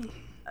man,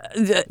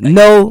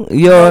 know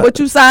what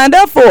you signed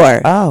up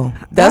for. Oh,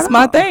 that's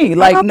my thing.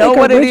 Like, know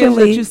what it is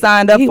that you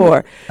signed up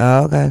for.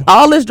 Oh, okay.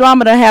 All this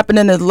drama that happened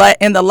in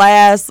the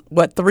last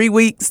 3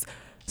 weeks.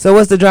 So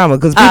what's the drama?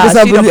 Because people,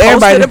 everybody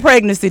posted a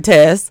pregnancy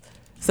test,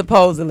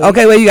 supposedly.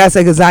 Okay, well you gotta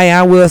say because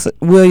Zion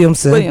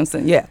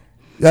Williamson, yeah,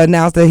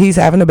 announced that he's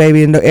having a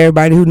baby, and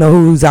everybody who know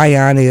who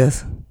Zion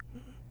is.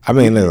 I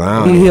mean,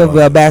 he's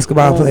a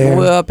basketball player.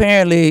 Well,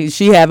 apparently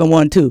she having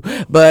one too,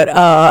 but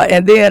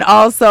and then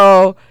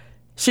also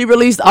she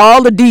released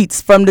all the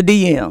deets from the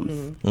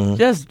DMs. Mm-hmm.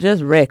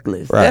 Just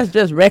reckless. Right. That's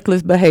just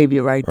reckless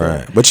behavior right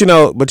there. Right. But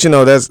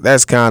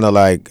that's kind of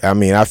like, I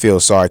mean, I feel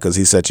sorry because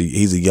he's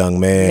a young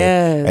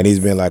man, and he's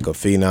been like a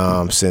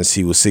phenom since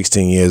he was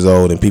 16 years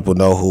old, and people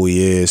know who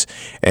he is.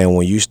 And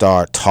when you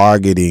start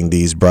targeting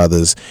these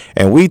brothers,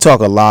 and we talk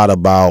a lot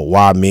about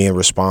why men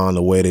respond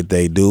the way that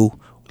they do,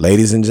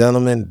 ladies and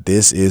gentlemen,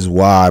 this is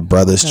why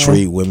brothers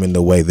treat women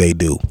the way they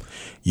do.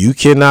 You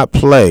cannot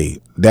play.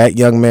 That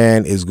young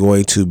man is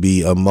going to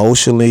be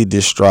emotionally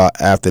distraught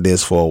after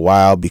this for a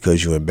while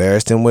because you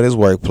embarrassed him with his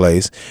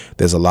workplace.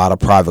 There's a lot of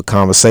private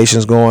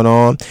conversations going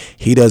on.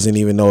 He doesn't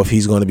even know if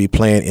he's going to be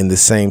playing in the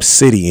same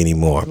city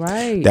anymore.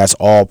 Right. That's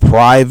all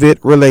private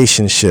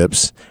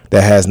relationships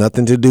that has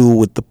nothing to do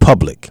with the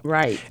public.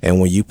 Right.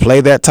 And when you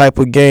play that type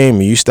of game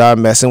and you start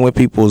messing with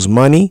people's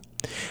money,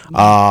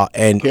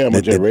 and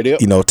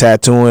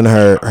tattooing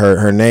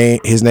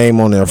his name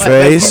on their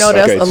face.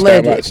 That's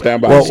alleged.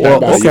 Stand by. Was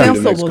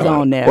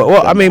on there.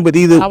 Well, I mean, but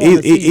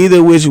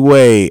either which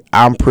way,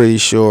 I'm pretty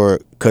sure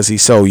because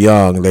he's so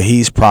young that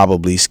he's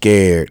probably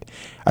scared.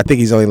 I think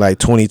he's only like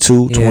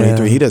 22,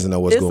 23. He doesn't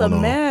know what's going on. It's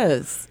a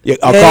mess. Yeah,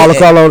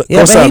 call on.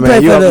 What's up,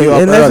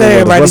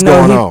 man? What's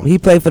going on? He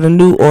played for the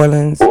New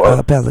Orleans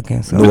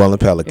Pelicans. So. New Orleans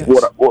Pelicans.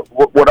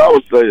 What I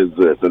would say is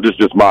this, and this is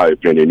just my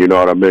opinion. You know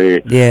what I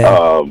mean?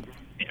 Yeah.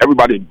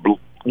 Everybody,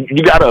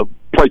 you got to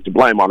place the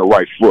blame on the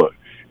right foot.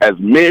 As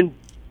men,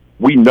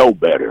 we know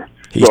better.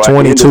 He's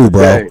 22,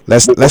 bro.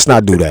 Let's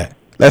not do that.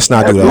 Let's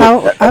not do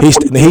that.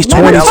 He's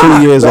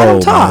 22 years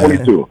old.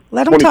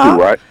 Let him talk.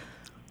 Right?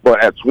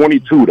 But at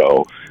 22,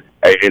 though,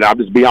 and I'll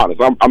just be honest,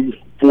 I'm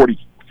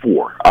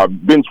 44.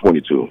 I've been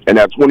 22. And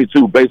at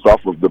 22, based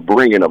off of the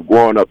bringing of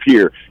growing up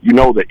here, you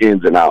know the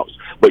ins and outs.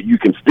 But you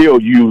can still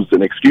use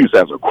an excuse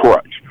as a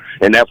crutch.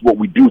 And that's what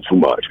we do too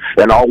much.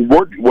 And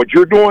what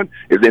you're doing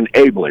is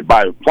enabling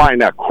by applying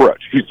that crutch.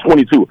 He's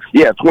 22.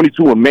 Yeah,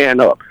 22 and man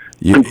up.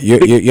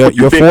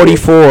 You're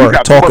 44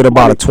 talking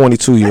about a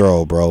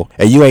 22-year-old, bro,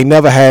 and you ain't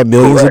never had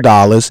millions of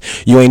dollars.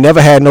 You ain't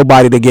never had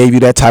nobody that gave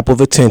you that type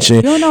of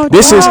attention.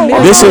 This is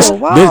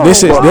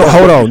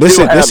hold on. This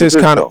is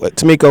kind of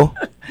Tamiko.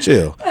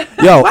 Chill.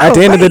 Yo, at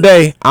the end of the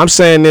day, I'm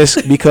saying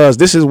this because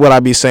this is what I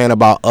be saying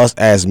about us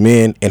as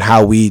men and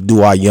how we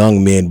do our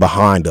young men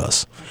behind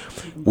us.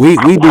 We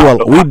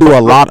do a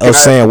lot of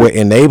saying we're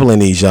enabling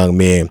these young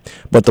men,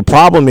 but the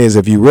problem is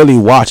if you really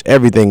watch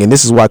everything, and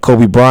this is why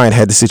Kobe Bryant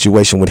had the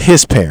situation with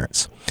his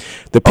parents.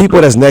 The people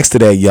that's next to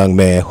that young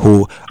man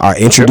who are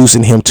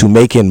introducing him to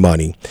making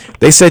money,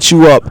 they set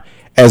you up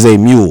as a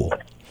mule.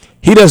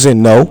 He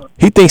doesn't know.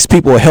 He thinks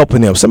people are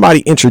helping him.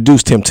 Somebody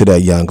introduced him to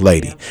that young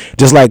lady.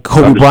 Just like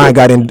Kobe Bryant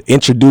got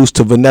introduced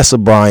to Vanessa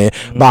Bryant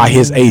by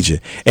his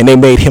agent. And they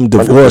made him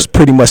divorce,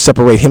 pretty much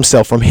separate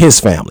himself from his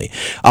family.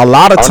 A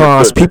lot of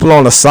times, people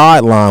on the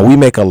sideline, we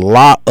make a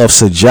lot of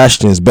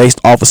suggestions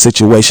based off of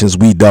situations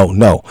we don't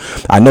know.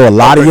 I know a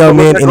lot of young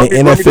men in the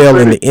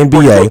NFL and the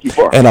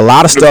NBA and a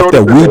lot of stuff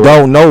that we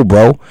don't know,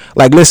 bro.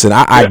 Like, listen,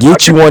 I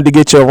get you wanted to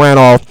get your rant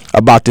off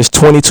about this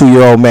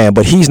 22-year-old man,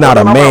 but he's not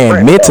a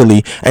man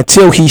mentally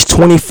until he's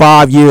 25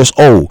 years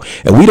old,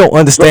 and we don't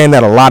understand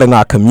that a lot in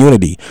our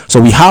community.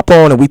 So we hop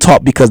on and we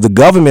talk because the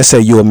government say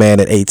you're a man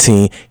at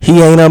 18.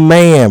 He ain't a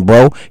man,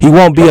 bro. He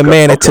won't be a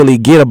man until he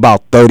get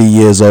about 30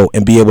 years old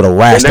and be able to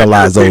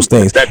rationalize those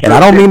things. And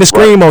I don't mean to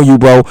scream on you,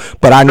 bro,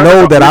 but I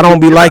know that I don't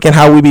be liking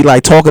how we be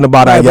like talking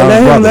about our young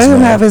brothers. Let him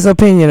have his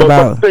opinion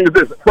about. The thing is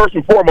this: first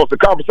and foremost, the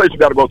conversation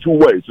got to go two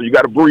ways. So you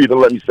got to breathe and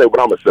let me say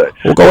what I'm gonna say.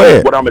 Well, go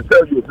ahead. What I'm gonna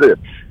tell you is this.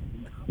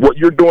 What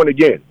you're doing,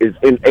 again, is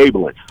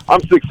enabling.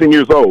 I'm 16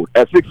 years old.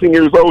 At 16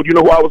 years old, you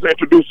know who I was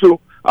introduced to?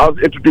 I was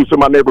introduced to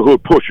my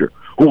neighborhood pusher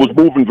who was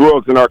moving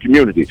drugs in our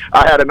community.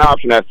 I had an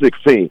option at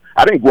 16.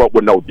 I didn't grow up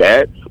with no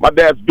dad. My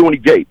dad's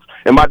Dooney Gates,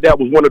 and my dad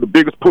was one of the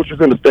biggest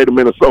pushers in the state of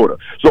Minnesota.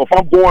 So if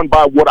I'm going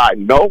by what I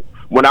know,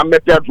 when I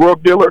met that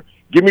drug dealer,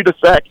 give me the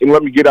sack and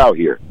let me get out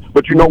here.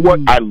 But you know what?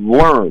 I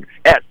learned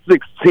at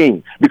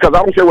 16 because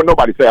I don't care what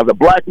nobody says. As a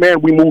black man,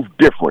 we move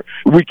different.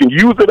 We can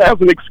use it as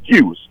an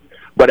excuse.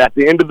 But at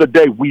the end of the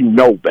day, we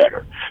know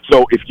better.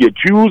 So if you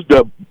choose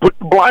to put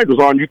the blinders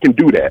on, you can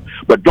do that.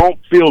 But don't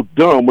feel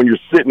dumb when you're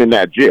sitting in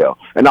that jail.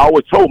 And I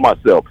always told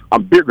myself,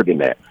 I'm bigger than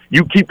that.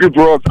 You keep your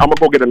drugs, I'm going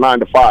to go get a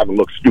 9 to 5 and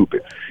look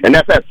stupid. And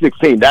that's at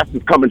 16. That's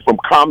just coming from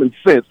common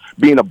sense,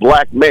 being a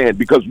black man,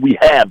 because we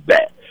have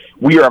that.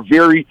 We are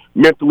very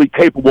mentally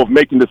capable of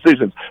making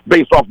decisions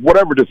based off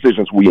whatever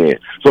decisions we in.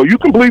 So you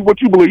can believe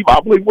what you believe. I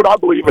believe what I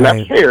believe, and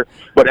that's fair.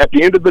 But at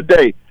the end of the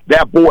day,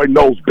 that boy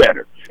knows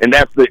better. And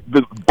that's the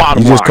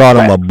bottom line. You just called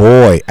him a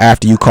boy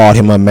after you called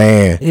him a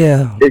man.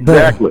 Yeah.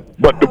 Exactly.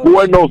 But the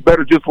boy knows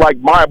better, just like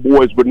my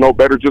boys would know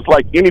better, just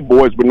like any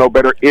boys would know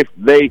better if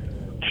they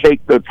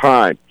take the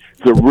time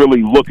to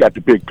really look at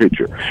the big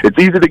picture. It's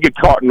easy to get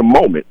caught in the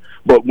moment,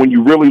 but when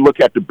you really look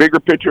at the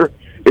bigger picture,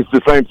 it's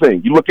the same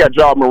thing. You look at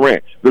Ja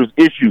Morant, there's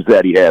issues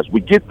that he has.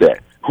 We get that.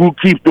 Who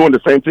keeps doing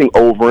the same thing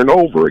over and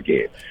over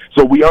again?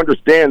 So we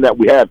understand that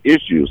we have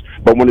issues,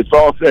 but when it's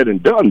all said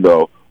and done,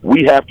 though,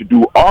 we have to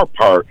do our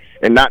part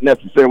and not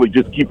necessarily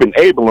just keep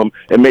enabling them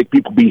and make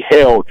people be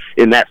held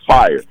in that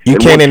fire. You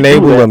can't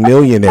enable a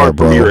millionaire,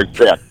 bro.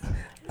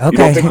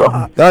 Okay.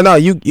 No.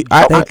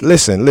 I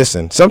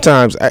listen.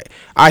 Sometimes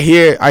I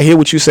hear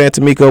what you're saying,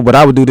 Tamiko, but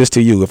I would do this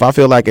to you. If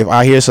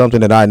I hear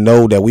something that I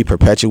know that we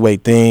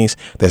perpetuate things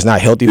that's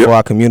not healthy for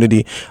our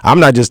community,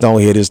 I'm not just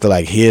on here just to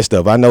like hear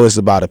stuff. I know it's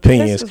about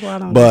opinions,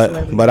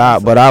 but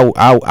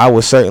I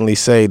would certainly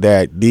say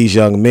that these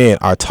young men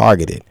are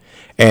targeted.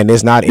 And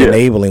it's not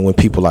enabling when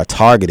people are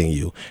targeting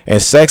you.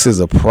 And sex is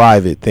a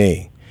private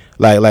thing.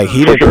 Like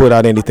he didn't put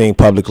out anything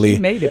publicly. She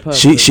made it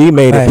public. She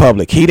made it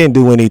public. He didn't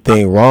do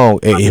anything wrong.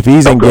 If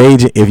he's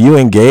engaging, if you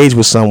engage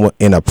with someone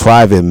in a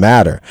private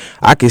matter,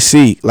 I could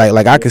see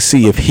I could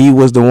see if he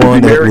was the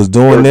one that was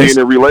doing this.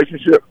 In a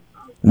relationship?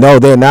 No,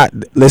 they're not.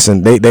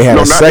 Listen, they had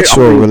a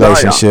sexual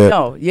relationship.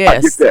 No, yes.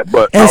 I get that,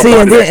 but and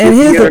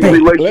here's the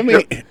thing. Let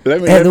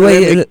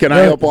me. Can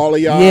I help all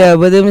of y'all? Yeah,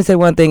 but let me say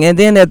one thing. And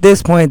then at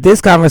this point,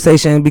 this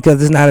conversation,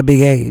 because it's not a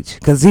big age,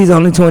 because he's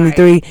only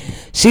 23,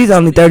 she's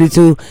only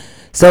 32.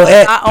 So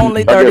I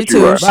only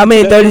 32. I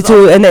mean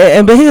 32,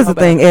 and but here's the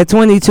thing: at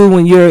 22,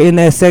 when you're in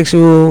that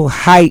sexual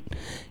height,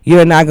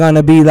 you're not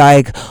gonna be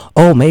like,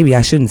 oh, maybe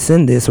I shouldn't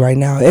send this right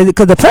now,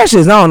 because the pressure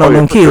is on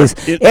them kids.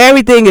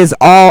 Everything is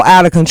all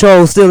out of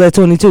control. Still at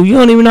 22, you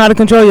don't even know how to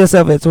control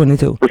yourself at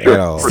 22.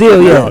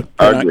 Still, yeah.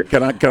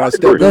 Can I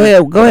step in? Go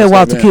ahead,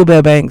 Walter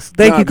Cuba Banks.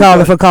 Thank you,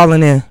 caller, for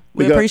calling in.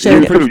 We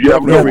appreciate it.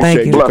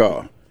 Thank you. The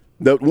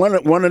call.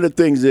 One of the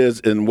things is,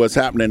 and what's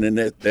happening in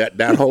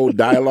that whole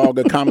dialogue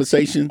or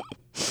conversation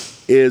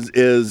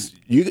is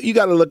you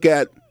got to look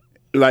at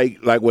like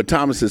what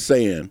Thomas is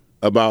saying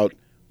about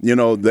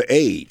the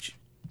age,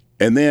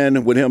 and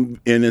then with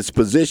him in his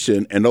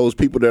position and those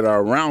people that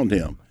are around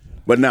him.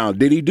 But now,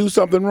 did he do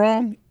something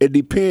wrong? It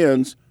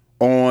depends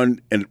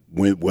on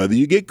whether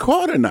you get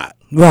caught or not,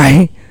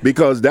 right?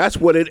 Because that's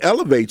what it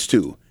elevates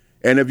to.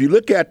 And if you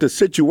look at the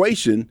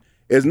situation,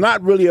 it's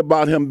not really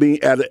about him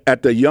being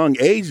at the young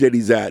age that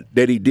he's at,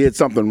 that he did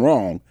something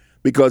wrong,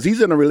 because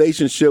he's in a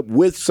relationship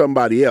with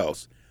somebody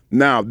else.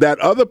 Now, that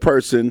other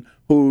person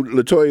who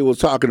LaToya was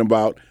talking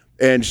about,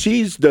 and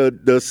she's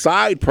the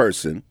side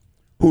person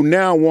who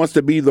now wants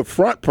to be the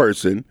front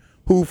person,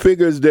 who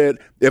figures that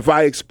if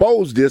I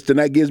expose this, then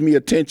that gives me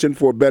attention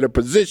for a better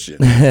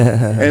position.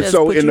 And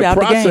so in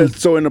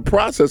the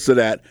process of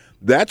that,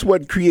 that's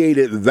what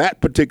created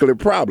that particular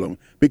problem.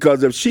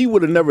 Because if she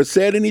would have never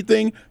said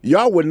anything,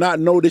 y'all would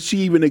not know that she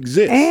even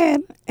exists.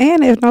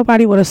 And if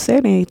nobody would have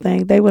said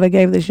anything, they would have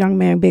gave this young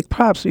man big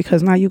props,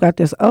 because now you got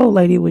this old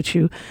lady with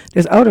you,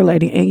 this older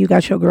lady, and you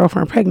got your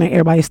girlfriend pregnant.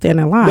 Everybody's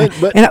standing in line.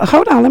 And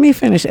hold on, let me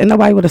finish. And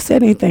nobody would have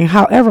said anything.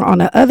 However, on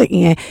the other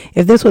end,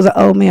 if this was an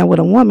old man with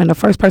a woman, the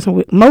first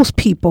person, most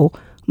people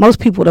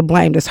would have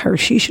blamed is her.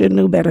 She should have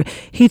knew better.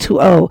 He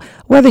too old.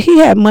 Whether he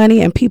had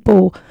money and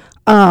people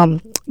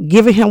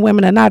giving him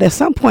women or not, at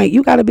some point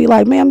you got to be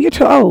like, ma'am, you're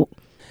too old.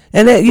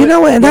 And that, you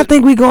know what? And I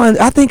think the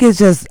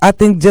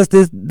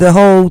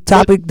whole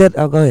topic go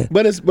ahead.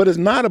 But it's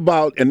not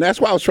about, and that's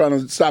why I was trying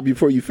to stop you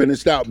before you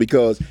finished out,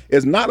 because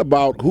it's not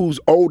about who's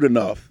old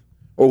enough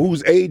or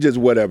whose age is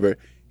whatever.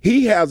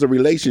 He has a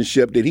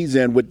relationship that he's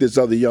in with this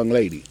other young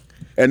lady.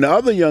 And the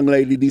other young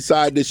lady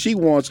decided that she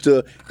wants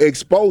to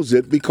expose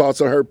it because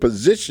of her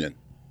position.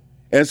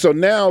 And so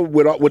now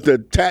with the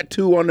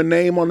tattoo on the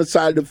name on the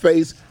side of the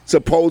face,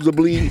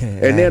 supposedly,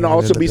 and then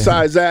also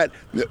besides that,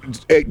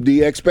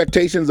 the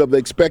expectations of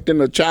expecting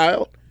a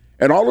child,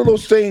 and all of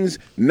those things,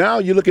 now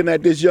you're looking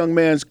at this young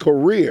man's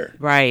career.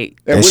 Right.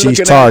 And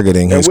she's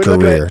targeting his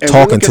career,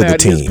 talking to the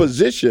team. His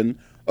position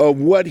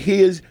of what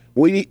his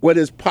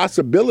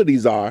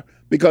possibilities are.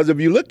 Because if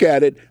you look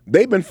at it,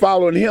 they've been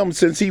following him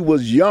since he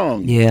was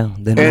young. Yeah.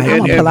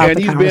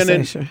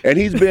 And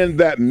he's been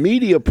that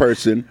media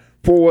person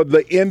for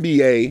the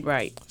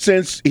NBA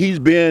since he's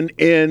been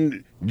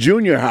in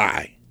junior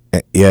high.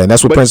 Yeah, and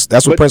that's what Prince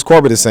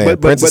Corbett is saying.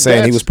 Prince is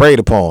saying he was preyed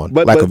upon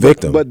like a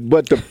victim.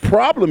 But the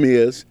problem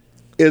is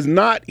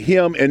not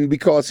him, and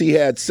because he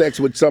had sex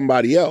with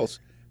somebody else,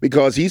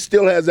 because he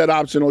still has that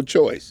optional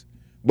choice.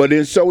 But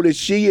then so did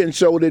she, and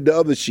so did the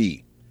other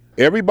she.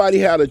 Everybody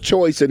had a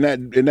choice in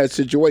that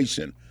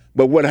situation.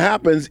 But what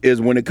happens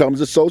is when it comes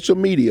to social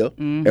media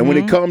and when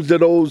it comes to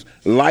those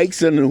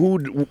likes and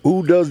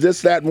who does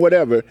this, that, and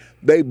whatever,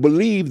 they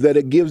believe that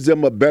it gives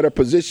them a better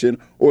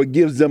position or it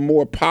gives them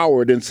more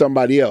power than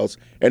somebody else.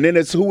 And then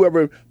it's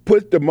whoever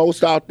put the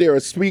most out there or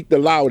speak the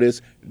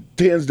loudest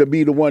tends to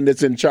be the one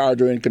that's in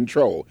charge or in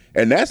control.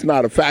 And that's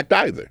not a fact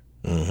either.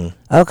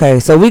 Mm-hmm. Okay,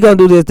 so we gonna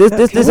do this.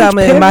 This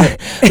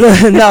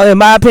in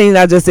my opinion,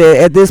 I just said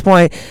at this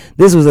point,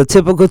 this was a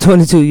typical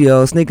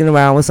 22-year-old sneaking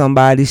around with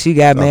somebody. She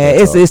got mad.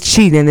 It's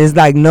cheating. It's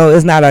like, no,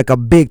 it's not like a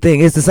big thing.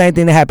 It's the same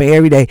thing that happen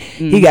every day.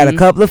 He got a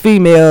couple of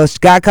females,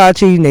 got caught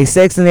cheating. They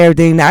sex and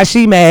everything. Now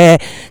she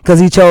mad because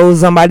he chose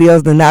somebody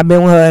else that not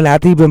been with her, and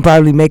after he been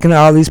probably making her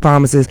all these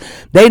promises.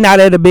 They not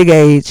at a big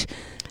age.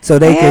 So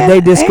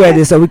they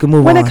discredit, so we can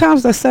move on. When it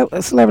comes to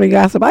celebrity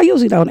gossip, I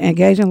usually don't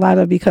engage in a lot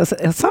of it because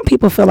some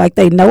people feel like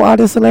they know all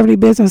the celebrity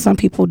business, some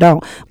people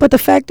don't. But the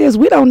fact is,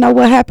 we don't know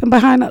what happened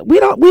behind it.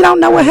 We don't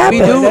know what happened.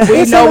 We know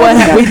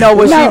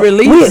what she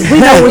released. We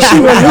know what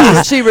she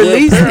released. She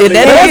released it.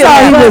 That's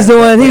all he was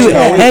doing.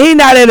 And he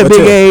not at a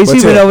big age.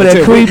 He been over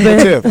there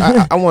creeping.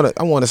 I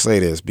want to say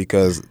this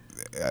because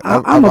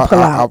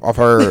I've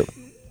heard.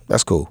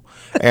 That's cool.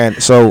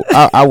 And so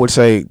I would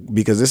say,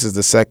 because this is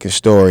the second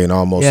story in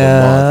almost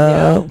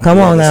a month. Come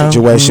on now.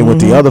 Situation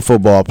with the other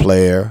football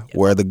player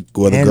where the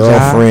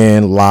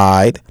girlfriend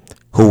lied,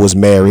 who was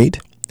married,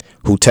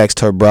 who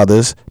texted her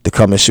brothers to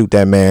come and shoot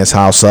that man's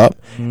house up,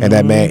 and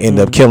that man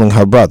ended up killing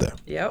her brother.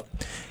 Yep.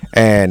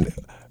 And,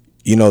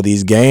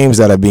 these games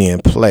that are being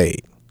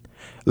played.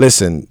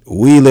 Listen,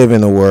 we live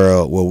in a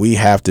world where we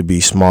have to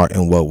be smart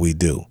in what we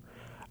do.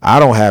 I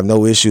don't have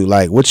no issue.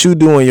 Like, what you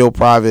do in your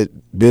private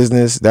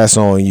business, that's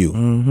on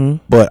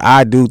you. But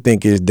I do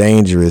think it's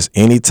dangerous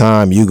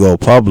anytime you go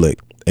public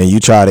and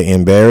you try to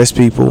embarrass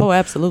people. Oh,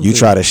 absolutely. You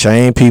try to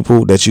shame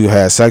people that you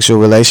had sexual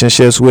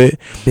relationships with.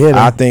 Bitter.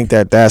 I think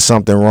that's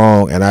something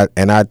wrong. And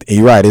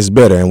you're right, it's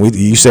bitter. And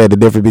you said the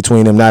difference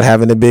between them not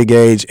having the big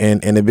age and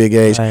the big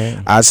age.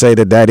 Right. I say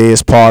that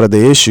is part of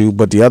the issue.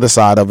 But the other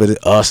side of it is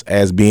us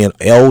as being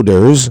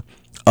elders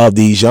of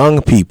these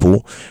young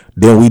people,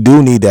 then we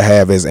do need to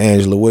have, as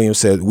Angela Williams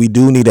said, we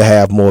do need to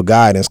have more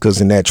guidance, because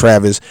in that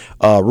Travis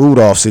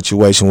Rudolph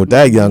situation with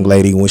that young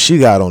lady, when she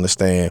got on the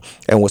stand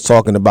and was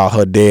talking about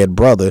her dead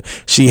brother,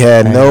 she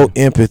had no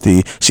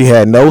empathy, she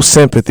had no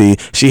sympathy,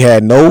 she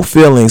had no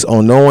feelings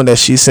on knowing that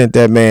she sent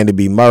that man to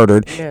be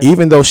murdered,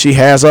 even though she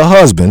has a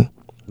husband.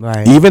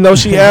 Right. Even though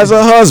she has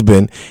a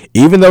husband,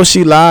 even though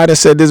she lied and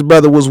said this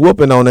brother was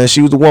whooping on her and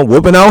she was the one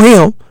whooping on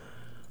him.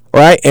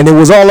 Right, and it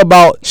was all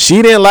about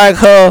she didn't like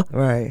her.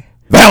 Right.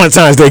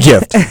 Valentine's Day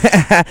gift.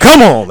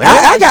 Come on, man.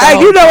 I got,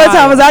 you know what,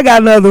 Thomas? I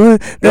got another one.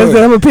 I'm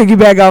gonna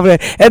piggyback off of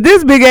that. At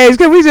this big age,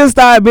 can we just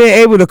start being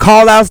able to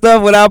call out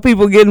stuff without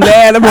people getting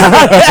mad about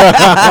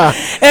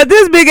it? At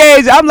this big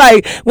age, I'm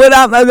like,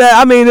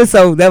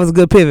 that was a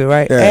good pivot,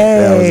 right?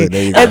 Yeah, that was it.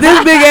 There you go. At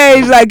this big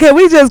age, like, can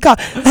we just call?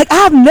 Like,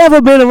 I've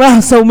never been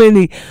around so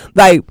many.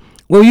 Like,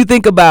 when you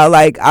think about,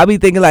 like, I'll be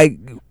thinking, like,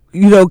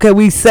 you know, can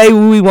we say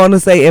what we want to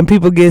say and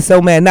people get so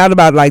mad? Not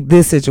about like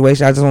this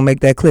situation. I just want to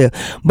make that clear.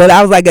 But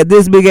I was like, at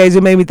this big age,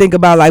 it made me think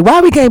about like,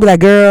 why we can't be like,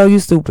 girl, you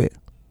stupid.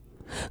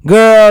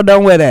 Girl,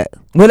 don't wear that.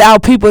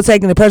 Without people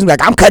taking the person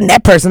like, I'm cutting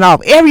that person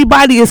off.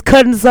 Everybody is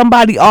cutting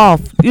somebody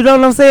off. You know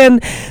what I'm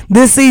saying?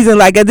 This season,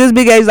 like at this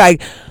big age,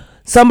 like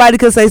somebody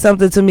could say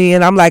something to me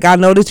and I'm like, I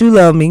know that you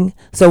love me.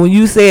 So when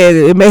you said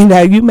it may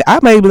not, I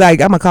may be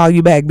like, I'm gonna call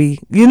you back, B.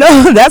 You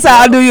know, that's how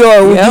I do you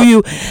or do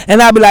you.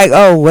 And I'll be like,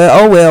 oh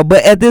well.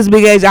 But at this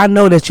big age, I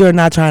know that you're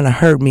not trying to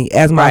hurt me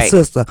as my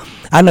sister.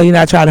 I know you're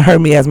not trying to hurt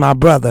me as my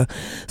brother.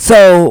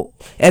 So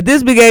at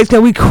this big age,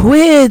 can we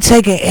quit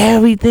taking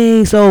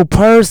everything so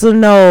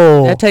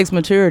personal? That takes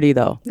maturity,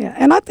 though. Yeah,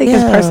 and I think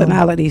it's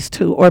personalities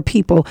too, or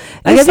people.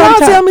 Like if y'all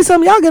tell me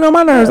something, y'all get on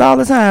my nerves all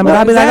the time, and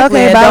I'll be like,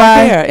 okay,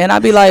 bye. And I'll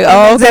be like,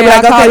 oh, okay,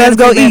 like, okay, let's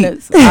go eat.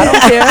 I don't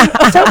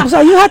care.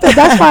 So you have to.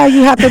 That's why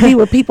you have to be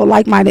with people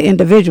like-minded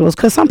individuals,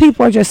 because some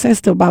people are just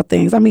sensitive about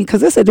things. I mean,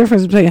 because it's a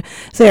difference between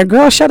saying,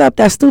 "Girl, shut up,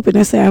 that's stupid,"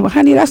 and saying, "Well,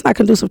 honey, that's not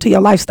conducive to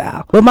your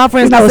lifestyle." But my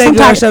friends say,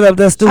 "Girl, shut up,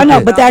 that's stupid." I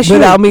know, but that's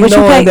without me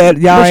knowing that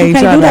y'all ain't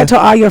trying to do that to to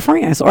all your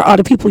friends or all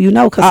the people you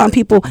know, because some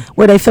people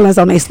wear their feelings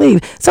on their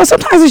sleeve. So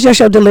sometimes it's just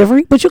your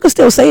delivery, but you can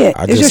still say it.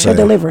 It's just your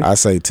delivery. I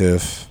say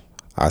Tiff,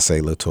 I say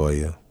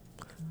LaToya,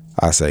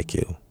 I say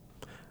Q.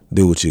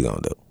 Do what you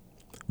gonna do.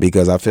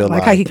 Because I feel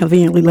like how he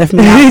conveniently left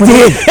me out.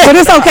 But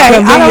it's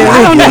okay.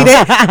 I don't need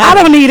it. I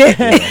don't need it.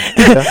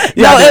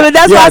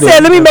 That's why I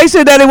said, let me make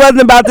sure that it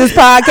wasn't about this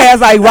podcast,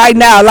 like right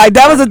now. Like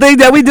that was the thing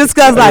that we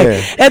discussed. Like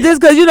at this,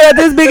 because you know, at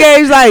this big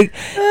age, like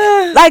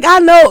I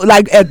know,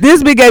 like at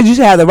this big age, you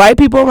should have the right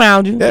people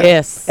around you.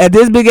 Yes. At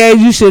this big age,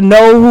 you should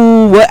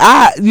know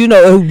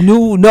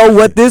know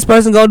what this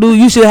person gonna do.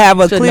 You should have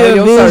a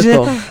clear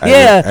vision.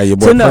 Yeah. Your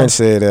boy Prince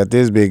said at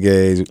this big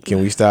age,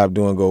 can we stop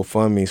doing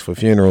GoFundMes for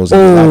funerals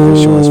and life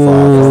insurance?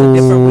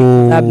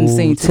 I've been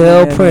seeing.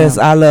 Tell Prince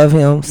I love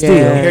him still.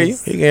 He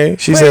hear you.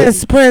 She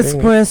Prince.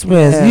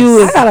 Yes.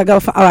 You I gotta go.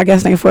 I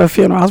guess it ain't for a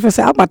funeral. I was gonna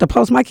say I'm about to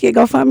post my kid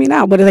GoFundMe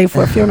now, but it ain't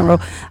for a funeral.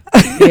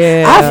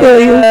 Yeah, I feel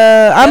you.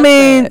 I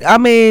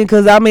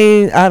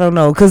don't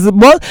know,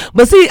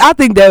 but see, I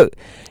think that.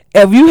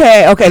 If you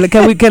had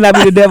can I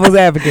be the devil's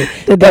advocate?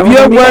 If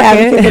you're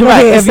working,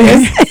 right?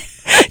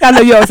 I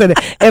know you all said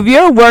that. If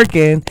you're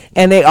working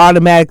and they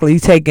automatically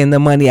taking the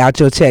money out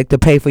your check to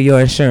pay for your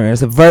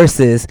insurance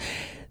versus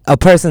a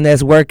person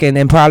that's working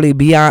and probably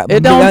beyond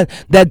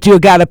that you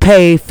gotta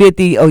pay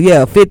 $50 or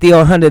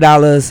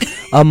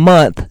 $100 a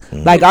month.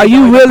 Like, are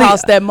you really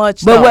cost that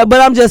much? But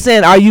I'm just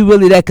saying, are you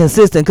really that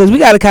consistent? Because we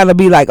gotta kind of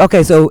be like,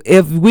 okay, so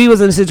if we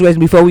was in a situation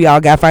before we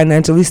all got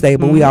financially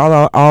stable, we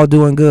all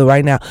doing good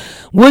right now,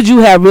 would you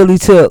have really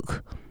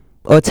took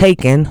or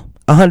taken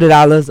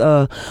 $100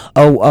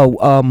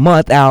 a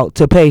month out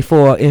to pay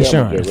for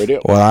insurance?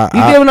 Well, you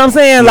get what I'm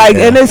saying? Like,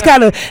 and it's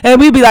kind of, and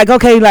we be like,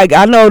 okay, like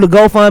I know the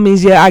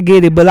GoFundMe's, I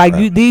get it, but like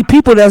these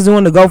people that's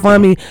doing the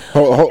GoFundMe,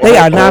 they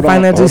are not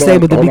financially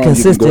stable to be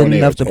consistent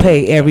enough to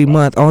pay every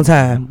month on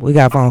time. We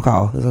got a phone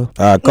call. So.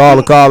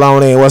 Call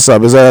on in. What's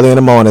up? It's early in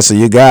the morning, so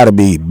you gotta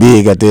be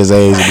big at this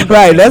age.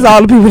 Right, that's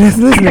all the people that's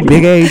listening.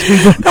 Big age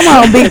people. Come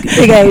on, big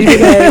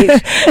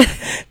age.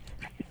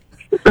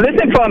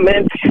 Listen for a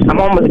minute. I'm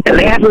on the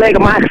last leg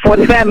of my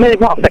 45-minute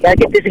walk. I gotta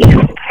get this in.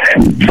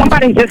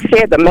 Somebody just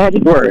said the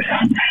magic word: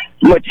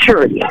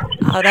 maturity.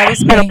 Oh, that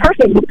was me. And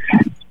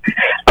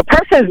a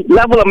person's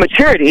level of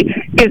maturity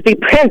is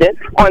dependent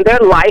on their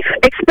life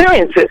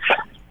experiences.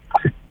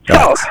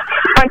 So,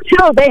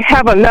 until they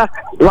have enough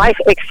life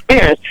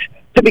experience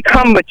to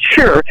become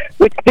mature,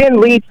 which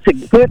then leads to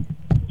good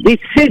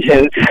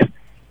decisions,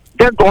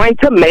 they're going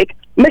to make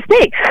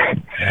mistakes.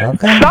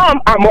 Okay.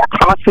 Some are more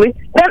costly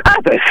than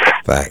others.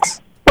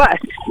 Facts. But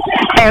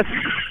as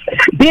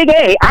Big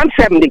A, I'm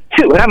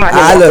 72, and I'm not.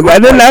 Look, I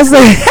did not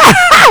say.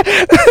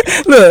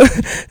 Look,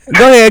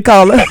 go ahead,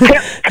 caller.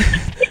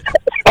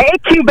 Hey,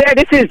 Q-Bear,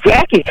 this is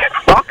Jackie.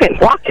 Walking.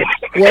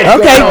 Okay,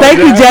 thank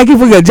you, Jackie,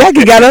 for good.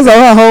 Jackie got us on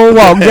her whole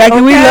walk.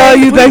 Jackie, we love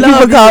you. Thank you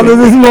for calling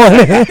this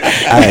morning.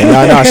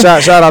 No,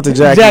 shout out to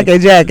Jackie.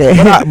 Jackie.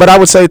 But I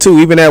would say, too,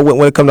 even that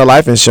when it comes to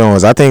life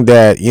insurance, I think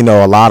that,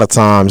 a lot of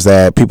times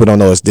that people don't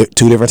know it's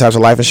two different types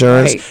of life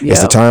insurance. Right.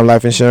 It's the term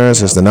life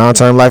insurance. It's the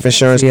non-term life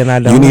insurance. Yeah,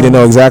 you need to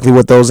know exactly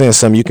what those are.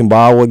 Some you can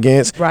borrow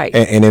against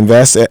and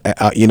invest,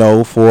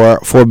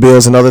 for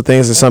bills and other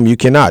things, and some you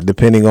cannot,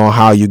 depending on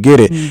how you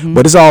get it. Mm-hmm.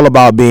 But it's all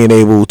about being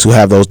able to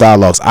have those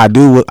dialogues. And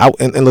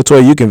LaToya,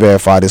 you can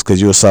verify this because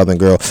you're a Southern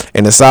girl.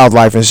 In the South,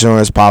 life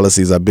insurance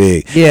policies are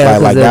big. Yeah,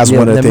 like that's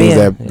one of the things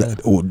men,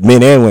 that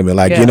men and women,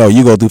 like you know,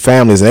 you go through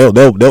families.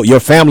 They'll, your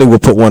family will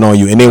put one on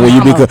you, and then when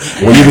you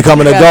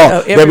become an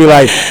adult, they'll be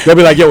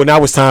like, yo,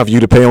 now it's time for you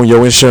to pay on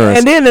your insurance.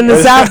 And then in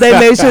the South, they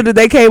made sure that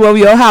they came over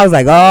your house,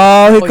 like,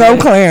 oh, here come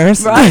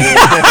Clarence. Right.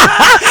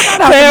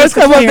 Clarence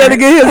come up there to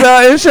get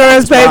his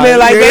insurance payment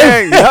like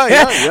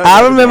that.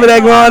 I remember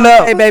that growing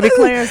up. Hey, baby,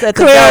 Clarence at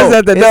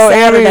the door.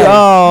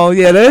 Oh,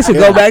 yeah, they should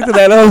go back to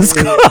that old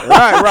school.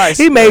 Right.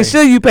 He made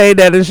sure you paid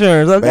that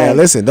insurance. Okay. Man,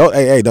 listen,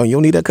 don't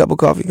you need a cup of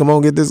coffee? Come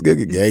on, get this. Give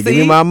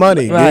me my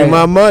money. Right. Give me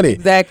my money.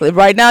 Exactly.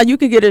 Right now, you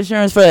can get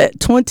insurance for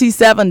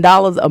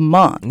 $27 a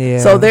month. Yeah.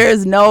 So there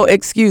is no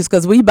excuse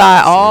because we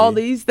buy all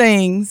these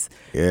things.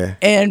 Yeah.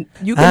 And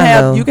you can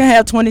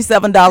have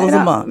 $27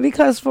 a month.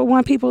 Because for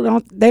one, people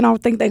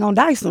don't think they're gonna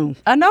die soon.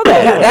 I know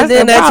that. And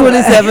then that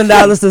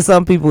 $27 to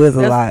some people is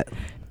a lot.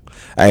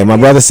 Hey, my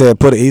brother said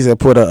put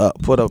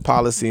a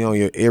policy on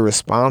your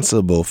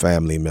irresponsible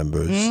family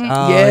members.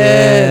 Oh,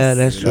 yeah,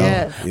 that's true.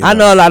 Yes. Yeah. I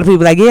know a lot of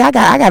people like, yeah, I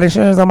got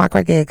insurance on my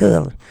crackhead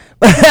cousin.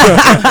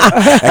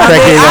 That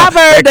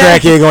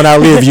crackhead gonna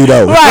outlive you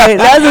though. Right,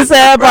 that's the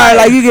sad part.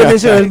 Like you get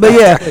insurance, but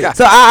yeah.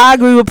 So I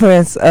agree with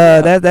Prince.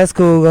 That's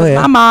cool. Go ahead.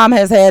 My mom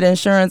has had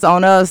insurance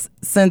on us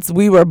since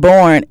we were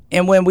born,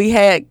 and when we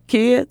had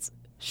kids,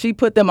 she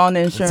put them on the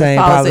insurance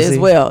policy as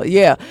well.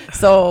 Yeah.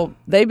 So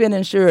they've been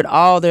insured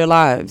all their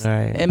lives.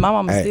 Right. And my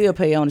mama still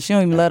pay on it. She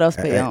don't even let us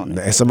pay on it.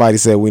 And somebody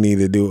said we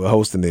need to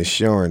host an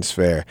insurance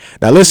fair.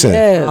 Now listen,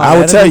 Yes. I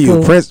will tell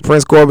you, cool.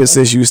 Prince Corbett,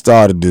 since you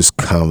started this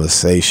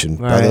conversation,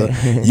 brother,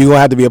 you're gonna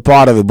have to be a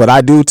part of it. But I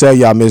do tell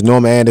y'all, Ms.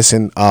 Norma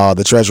Anderson,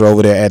 the treasurer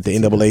over there at the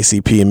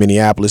NAACP in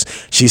Minneapolis,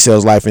 she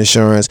sells life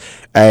insurance.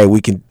 Hey, we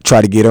can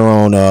try to get her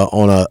on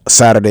a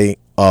Saturday.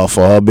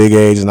 For her big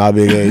age and our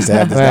big age to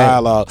have this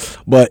dialogue,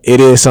 but it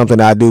is something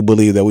I do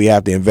believe that we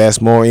have to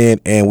invest more in,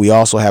 and we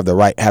also have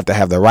to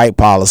have the right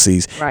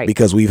policies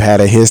because we've had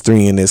a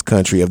history in this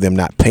country of them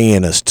not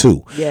paying us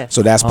too. Yes.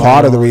 So that's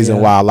part of the reason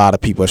why a lot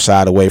of people are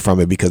shied away from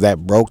it, because that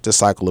broke the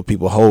cycle of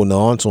people holding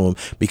on to them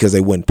because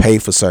they wouldn't pay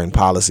for certain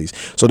policies.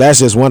 So that's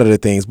just one of the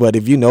things. But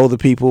if you know the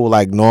people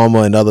like Norma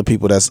and other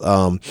people that's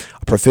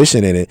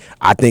proficient in it,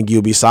 I think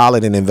you'll be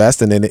solid in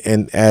investing in it.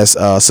 And as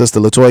Sister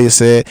Latoya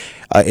said,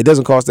 it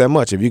doesn't cost that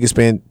much. If you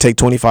can take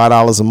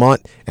 $25 a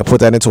month and put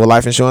that into a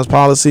life insurance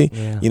policy,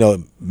 you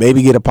know,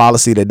 maybe get a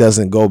policy that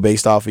doesn't go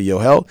based off of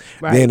your health,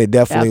 then it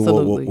definitely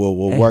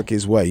will work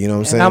his way. You know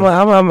what I'm saying?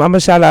 I'm gonna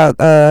shout out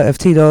if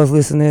Tito's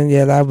listening.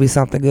 Yeah, that would be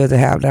something good to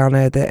have down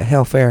there at that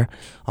health fair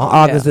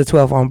on August the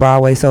 12th on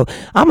Broadway. So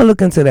I'm gonna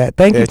look into that.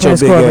 Thank you,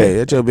 Prince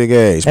Corbett. At your big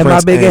age. At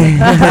my big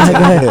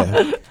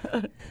age.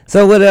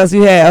 So what else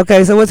you had?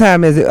 Okay, so what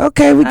time is it?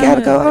 Okay, we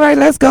gotta go. All right,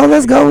 let's go.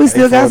 We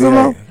still got some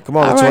more. Come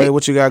on, Latoya,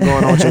 what you got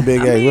going on with your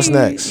big age? What's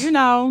next? You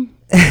know,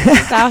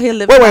 just out here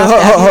living. Wait,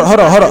 hold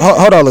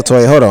on,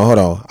 Latoya, hold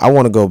on. I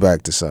want to go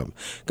back to something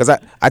because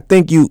I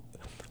think you.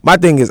 My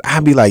thing is, I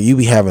be like, you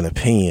be having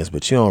opinions,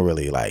 but you don't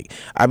really like.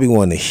 I be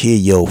wanting to hear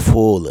your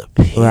full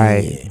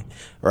opinion,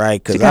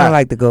 right? Because I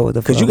like to go with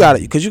the because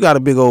you got a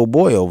big old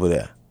boy over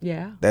there.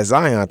 Yeah. That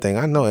Zion thing,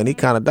 I know, and he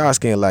kind of dark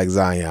skinned like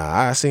Zion.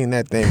 I seen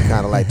that thing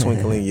kind of like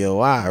twinkling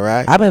your eye,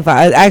 right? I've been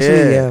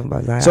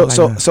actually,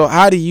 So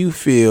how do you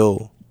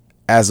feel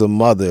as a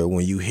mother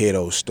when you hear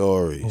those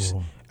stories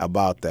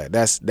about that?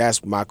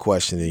 That's my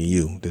question to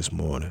you this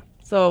morning.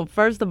 So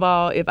first of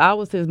all, if I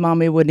was his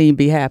mom, it wouldn't even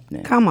be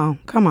happening. Come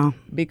on.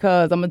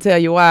 Because I'm going to tell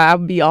you why. I'll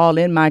be all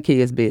in my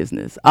kids'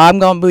 business. I'm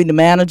going to be the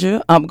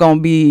manager. I'm going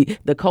to be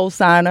the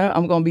co-signer.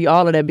 I'm going to be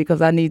all of that because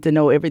I need to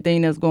know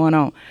everything that's going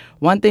on.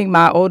 One thing,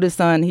 my oldest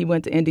son, he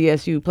went to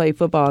NDSU, played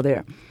football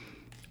there.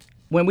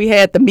 When we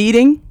had the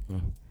meeting,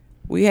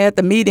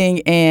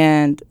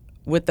 and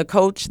with the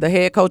coach, the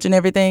head coach and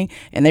everything,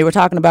 and they were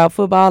talking about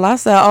football, I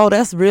said, oh,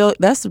 that's real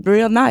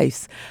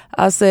nice.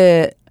 I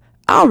said,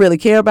 I don't really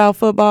care about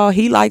football.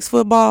 He likes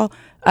football.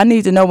 I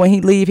need to know when he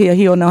leave here,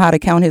 he'll know how to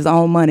count his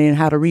own money and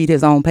how to read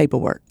his own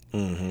paperwork.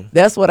 Mm-hmm.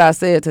 That's what I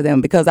said to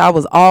them because I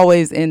was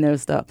always in their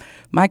stuff.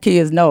 My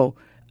kids know.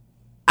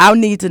 I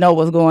need to know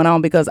what's going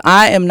on because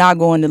I am not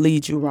going to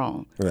lead you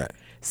wrong. Right.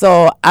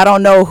 So I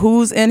don't know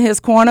who's in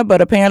his corner,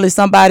 but apparently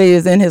somebody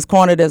is in his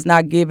corner that's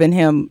not giving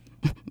him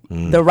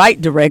the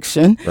right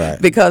direction. Right.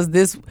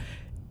 Because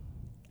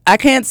I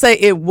can't say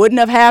it wouldn't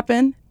have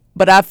happened,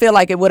 but I feel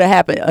like it would have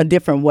happened a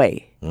different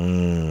way.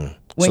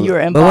 When you're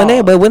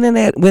involved. But when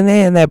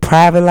they're in that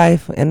private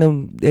life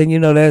and you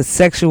know that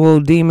sexual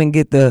demon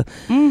get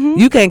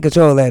you can't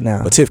control that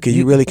now. But Tiff, can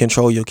you really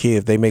control your kid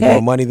if they make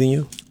more money than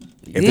you?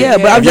 But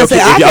I'm just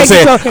saying,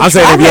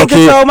 I can't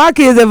control my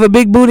kids if a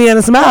big booty and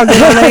a smile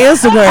get on their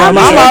Instagram.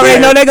 I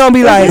already know they're going to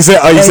be like, you said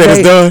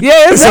it's done?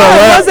 Yeah, it's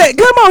done.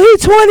 Come on,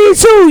 he's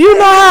 22. You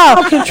know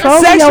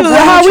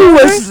how we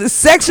was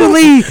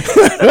sexually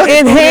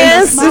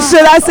enhanced.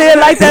 Should I say it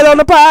like that on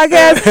the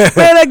podcast?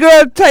 Man, that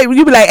girl,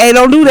 you be like, hey,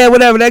 don't do that,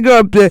 whatever. That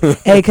girl,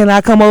 hey, can I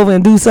come over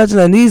and do such and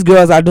such? And these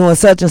girls are doing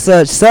such and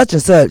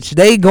such.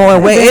 They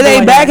going way. It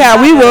ain't back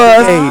how we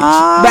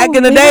was. Back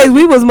in the days,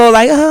 we was more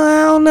like, I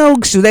don't know.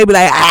 They be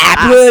like,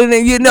 come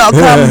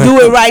do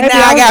it right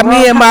now. I got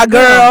me and my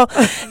girl,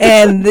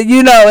 and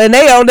and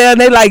they on there,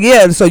 and they like,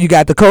 yeah. So you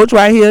got the coach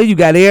right here, you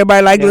got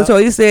everybody like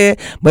Latoya said,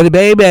 but the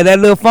baby, that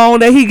little phone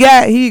that he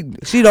got,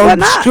 she don't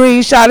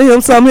screenshot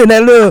him something, and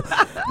that little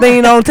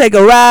thing don't take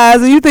a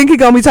rise, and you think he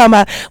gonna be talking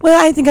about,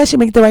 well, I think I should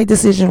make the right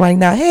decision right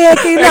now. Heck,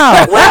 he he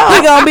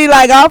gonna be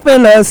like off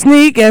in the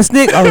sneak and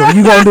snick. Oh,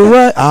 you gonna do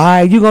what? All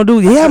right, you gonna do?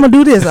 Yeah, I'm gonna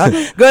do this.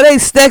 Girl, they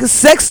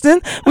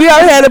sexting. We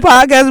already had a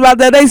podcast about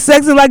that. They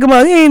sexting like a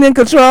mother. He ain't in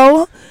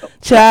control.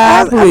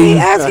 Child, please.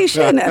 As he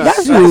shouldn't.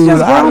 That's just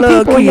grown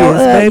people.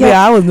 Baby,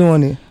 I was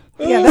doing it.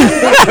 And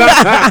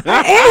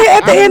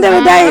at the end of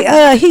the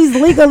day, he's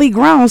legally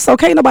grown, so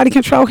can't nobody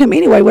control him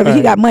anyway, whether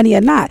he got money or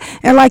not.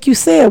 And like you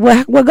said,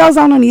 what goes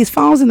on these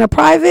phones in the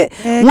private,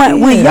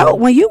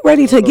 when you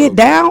ready to get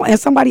down and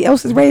somebody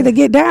else is ready to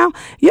get down,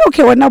 you don't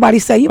care what nobody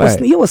say. You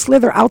will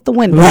slither out the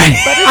window. Right.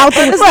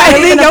 It's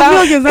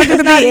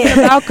not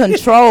even about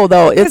control,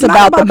 though. It's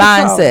about the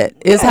mindset.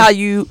 It's how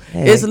you.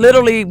 It's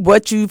literally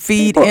what you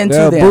feed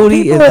into them.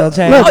 Booty is no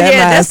change.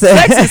 That's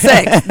sex is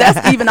sex.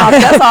 That's even off.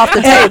 That's off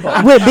the table.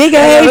 With big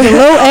age,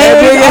 low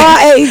age, all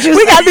ages.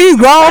 We got these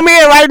grown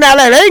men right now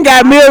that ain't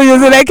got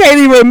millions, and they can't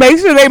even make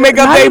sure they make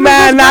up their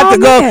mind not to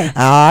go.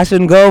 I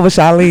shouldn't go over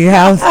Charlene's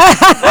house,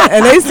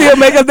 and they still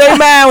make up their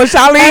mind when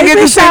Charlene get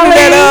to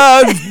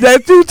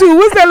that tutu.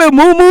 What's that little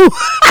moo moo?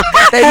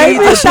 They need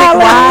to pick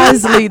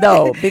wisely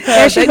though,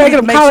 because they need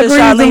to make sure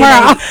Charlene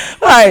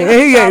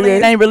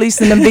ain't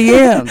releasing them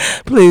DMs.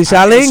 Please,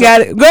 Charlene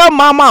got it. Girl,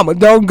 my mama,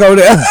 don't go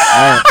there.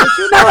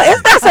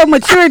 That's a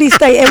maturity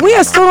state, and we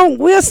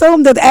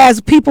assume that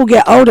as people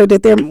get older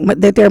that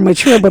they're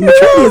mature, but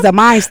maturity is a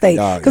mind state.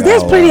 Because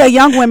there's plenty of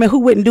young women who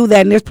wouldn't do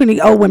that, and there's plenty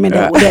of old women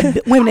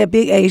women at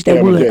big age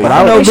that would. But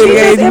I know big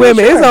age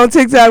women. It's on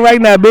TikTok right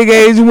now. Big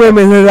age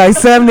women who are like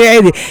 70,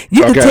 80.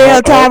 You can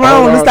tell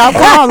Tyrone to stop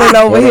calling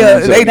over here.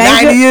 They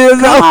 90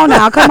 years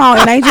old. Come on.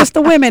 It ain't just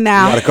the women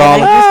now. We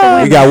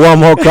got one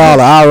more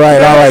caller. All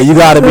right. You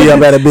got to be up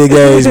at a big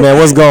age, man.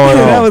 What's going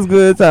on? That was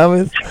good,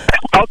 Thomas.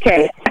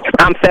 Okay,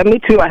 I'm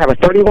 72. I have a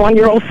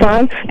 31-year-old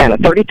son and a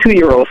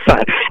 32-year-old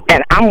son,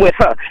 and I'm with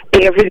her.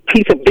 Every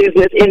piece of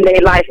business in their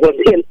life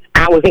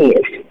I was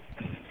in.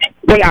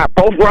 They are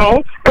both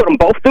grown, put them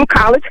both through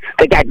college.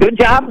 They got good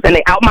jobs, and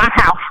they out my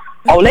house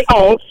on their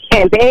own,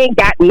 and they ain't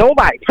got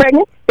nobody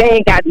pregnant. They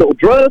ain't got no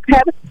drug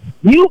habits.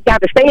 You got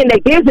to stay in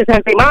their business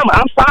and say, Mama,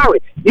 I'm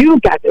sorry.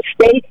 You got to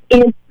stay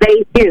in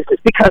their business,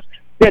 because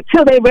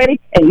until they ready,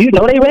 and you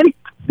know they ready,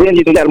 then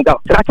you can let them go.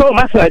 So I told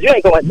my son, you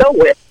ain't going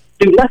nowhere.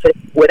 Do nothing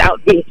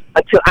without me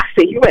until I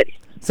see you ready.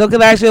 So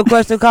can I ask you a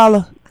question,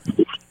 caller?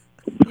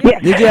 Yeah.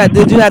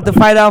 Did you have to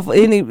fight off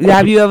any?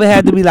 Have you ever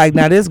had to be like,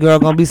 now this girl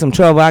gonna be some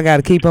trouble? I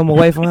gotta keep him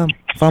away from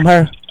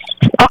her.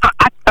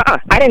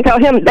 I didn't tell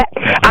him that.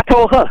 I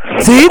told her.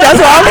 See, that's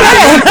what I'm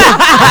saying.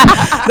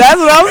 That's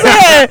what I'm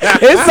saying.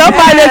 It's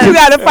somebody that you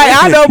gotta fight.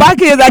 I know my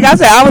kids. Like I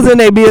said, I was in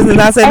their business.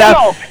 And I said,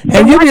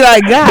 and you be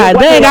like, God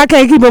dang, I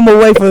can't keep him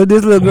away from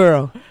this little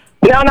girl.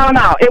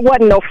 No. It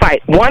wasn't no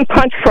fight. One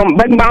punch from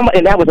Big Mama,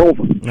 and that was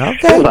over.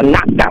 Okay. It was a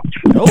knockout.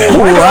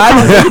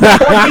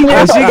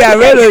 She got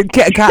rid of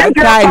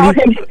Kylie.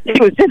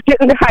 She was just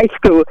getting to high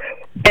school,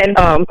 and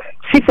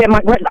she said,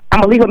 I'm going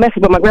to leave a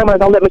message, but my grandmother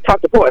don't let me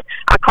talk to boys.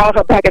 I called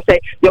her back and said,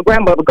 your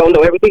grandmother going to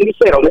know everything you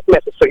said on this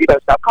message, so you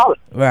better stop calling.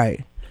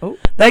 Right.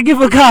 Thank you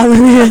for calling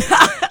in.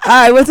 All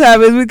right, what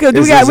time is it? We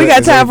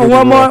got time for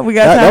one more. We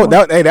got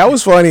time. That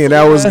was funny and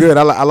that was good.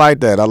 I like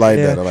that. I like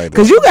that.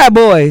 Because you got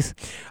boys.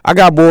 I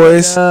got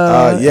boys.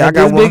 I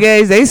got one. Big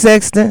age, they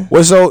sexting.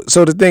 Well,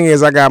 so the thing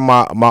is, I got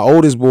my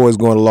oldest boy is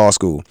going to law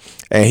school,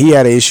 and he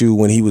had an issue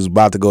when he was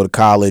about to go to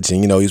college,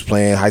 and he was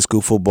playing high school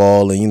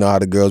football, and you know how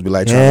the girls be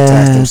like trying to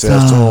attach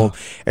themselves to him,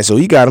 and so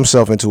he got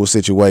himself into a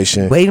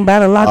situation. Waiting by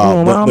the locker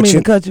room. I don't mean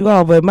to cut you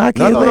off, but my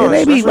kids,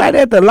 they be right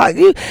at the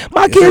locker.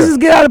 My kids just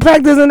get out of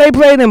practice and they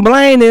played in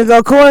Blaine, and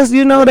of course,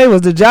 they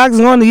was the jocks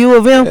on the U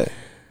of M. Yeah.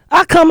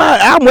 I come out,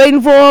 I'm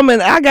waiting for him,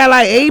 and I got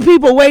like 8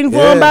 people waiting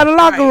for him by the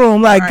locker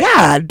room. Like,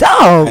 God,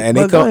 dog. And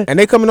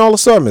they come in all the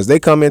sermons. They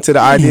come into the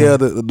idea of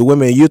the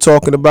women you're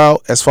talking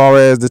about, as far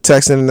as the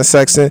texting and the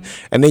sexing,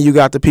 and then you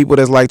got the people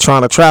that's like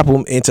trying to trap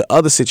them into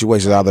other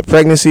situations, either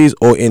pregnancies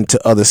or into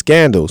other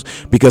scandals.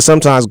 Because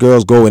sometimes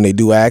girls go and they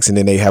do acts, and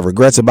then they have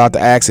regrets about the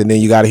acts, and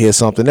then you got to hear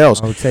something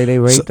else. I would say they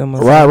raped them.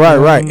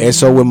 Right. And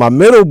so with my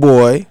middle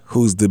boy,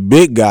 who's the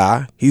big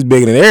guy, he's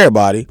bigger than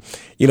everybody.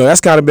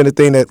 That's kind of been the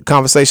thing, that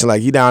conversation,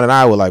 like you down and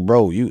I were like,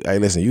 bro, hey,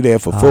 listen, you there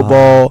for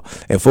football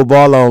and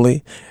football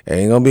only.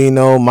 Ain't gonna be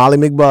no Molly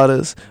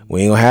McButters.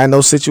 We ain't gonna have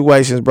no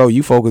situations, bro.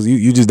 You focus,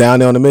 you just down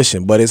there on the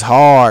mission. But it's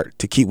hard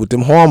to keep with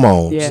them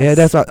hormones. Yes. Yeah,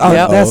 that's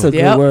that's a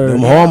good word. Them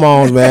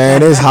hormones,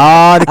 man. It's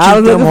hard to keep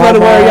them hormones. I was looking for the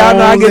word. Y'all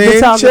know I get to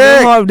talking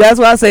them hormones. That's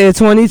why I say it's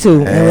 22.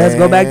 And let's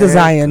go back to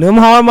Zion. Them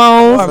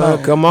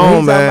hormones. Come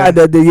on, man.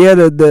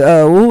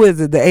 Who is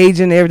it? The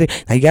agent and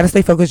everything. Now you gotta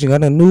stay focused. You got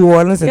to New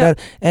Orleans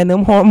and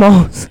them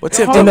hormones.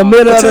 In the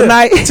middle of the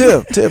night.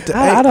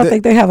 I don't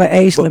think they have an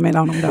age limit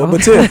on them, though.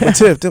 But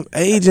Tiff, them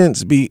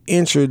agents be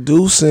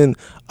introducing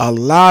a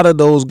lot lot of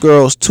those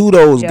girls to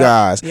those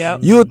guys.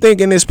 You're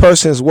thinking this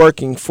person's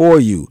working for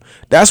you.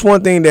 That's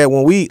one thing that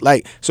when we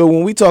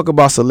talk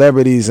about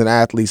celebrities and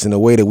athletes and the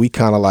way that we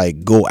kind of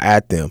like go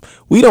at them,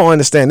 we don't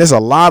understand there's a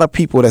lot of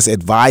people that's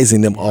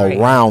advising them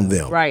around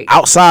them,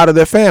 outside of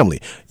their family.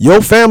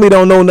 Your family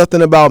don't know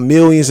nothing about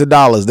millions of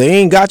dollars. They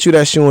ain't got you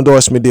that shoe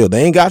endorsement deal.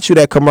 They ain't got you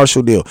that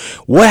commercial deal.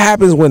 What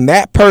happens when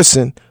that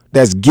person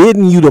that's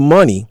getting you the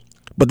money,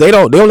 but they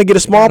only get a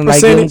small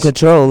percentage. Like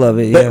control of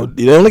it.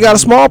 They only got a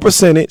small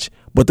percentage,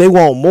 but they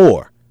want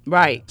more.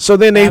 Right. So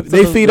then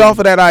they feed off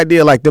of that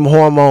idea, like them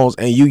hormones,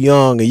 and you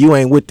young and you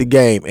ain't with the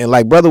game. And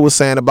like brother was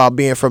saying about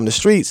being from the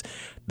streets,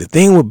 the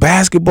thing with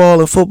basketball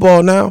and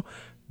football now,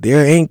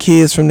 there ain't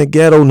kids from the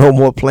ghetto no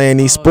more playing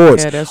these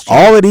sports.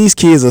 All of these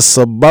kids are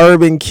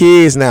suburban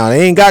kids now.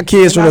 They ain't got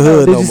kids from the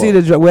hood no more. Did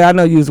you see well, I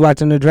know you was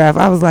watching the draft.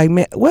 I was like,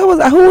 man, who was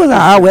I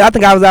out with? I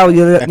think I was out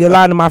with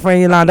Yolanda, my friend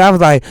Yolanda. I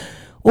was like,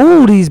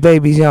 ooh, these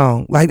babies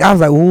young. Like, I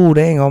was like, ooh,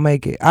 they ain't gonna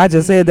make it. I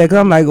just said that because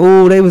I'm like,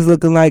 ooh, they was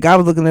looking like, I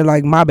was looking at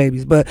like my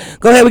babies. But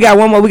go ahead, we got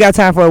one more. We got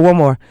time for one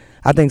more.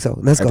 I think so.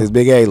 Let's go. At this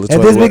big age,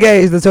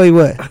 let's tell you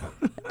what.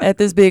 At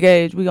this big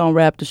age, we gonna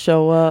wrap the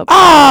show up. Oh,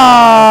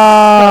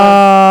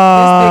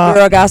 this big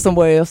girl got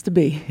somewhere else to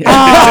be.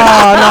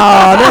 Oh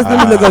no!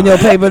 Let me look on your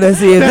paper. Let's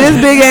see. At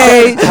this big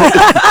age,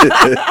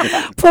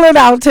 pull it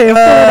out, Tim.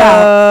 Pull it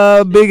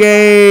out. Big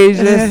age.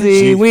 Let's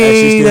see.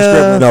 She's still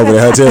scribbling over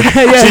there, Tim.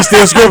 She's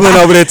still scribbling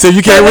over there, Tim.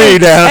 You can't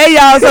read now. Hey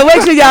y'all, so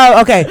make sure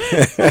y'all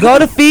go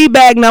to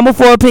feedback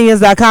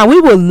 4opinions.com.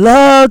 We would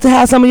love to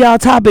have some of y'all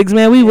topics,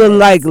 man. We would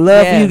love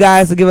for you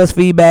guys to give us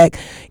feedback.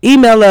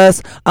 Email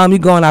us. You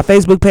go on our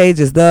Facebook page.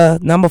 It's the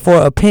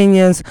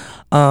 4opinions.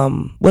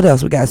 What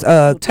else we got?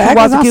 Tag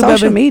us on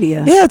social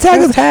media. Yeah, tag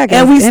us.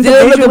 And we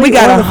still looking. We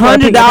got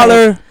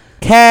 $100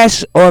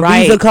 cash or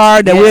Visa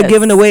card that we're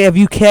giving away if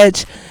you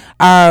catch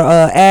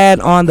our ad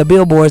on the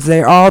billboards.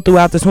 They're all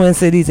throughout the Twin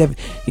Cities. If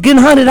you're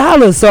getting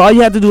 $100, so all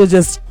you have to do is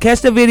just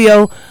catch the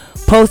video,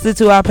 post it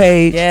to our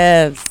page,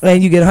 and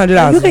you get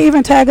 $100. You can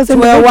even tag us in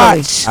the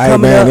watch. All right,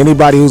 man.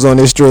 Anybody who's on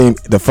this stream,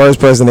 the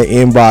first person to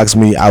inbox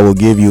me, I will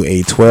give you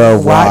a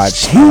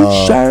 12-watch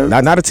t-shirt.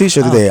 Not a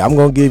t-shirt today. I'm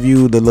gonna give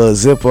you the little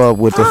zip up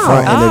with the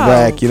front and the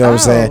back. You know what I'm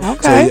saying?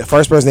 Okay. So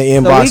first person to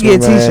inbox me,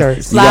 man.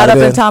 T-shirts. Slide up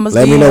in Thomas.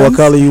 Let me know what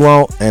color you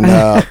want, and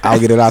I'll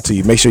get it out to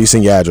you. Make sure you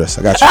send your address.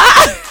 I got you.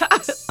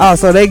 Oh,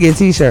 so they get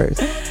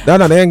t-shirts. No,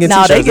 they ain't get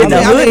t-shirts.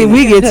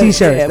 We get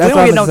t-shirts. We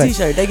don't get no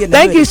t-shirt. They get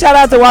Thank you. Shout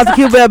out to Walter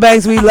Q. Bell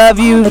Banks. We love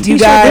you. You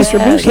guys.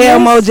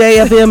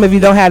 KMOJ FM. If you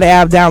don't have the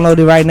app, download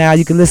it right now.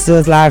 You can listen to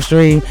us live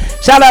stream.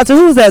 Shout out to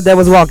who's that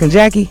was walking?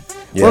 Jackie?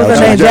 Yeah, what was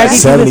her name? Jackie?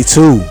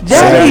 72.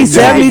 Jackie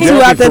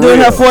 72 out there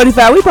doing her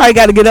 45. We probably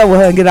got to get up with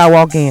her and get our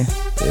walk in.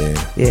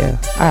 Yeah.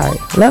 All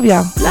right. Love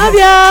y'all. Love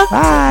y'all.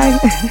 Bye.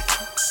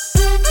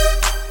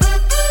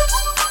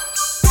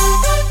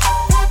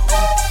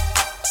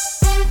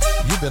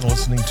 Been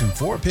listening to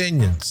 4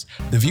 Opinions.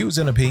 The views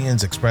and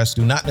opinions expressed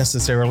do not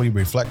necessarily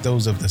reflect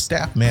those of the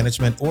staff,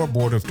 management, or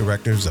board of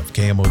directors of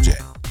KMOJ.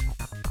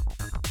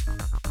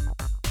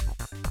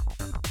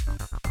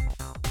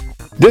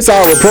 This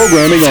hour of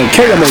programming on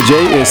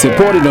KMOJ is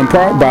supported in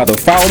part by the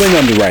following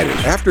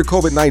underwriters. After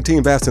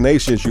COVID-19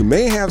 vaccinations, you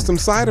may have some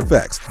side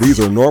effects. These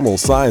are normal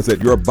signs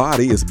that your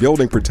body is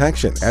building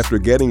protection. After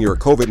getting your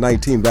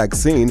COVID-19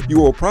 vaccine, you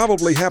will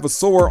probably have a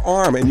sore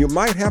arm and you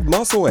might have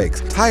muscle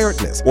aches,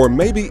 tiredness, or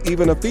maybe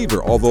even a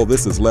fever, although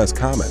this is less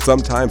common.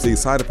 Sometimes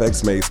these side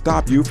effects may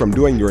stop you from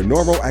doing your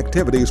normal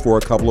activities for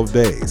a couple of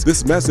days.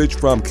 This message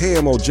from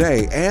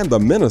KMOJ and the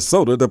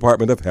Minnesota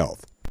Department of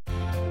Health.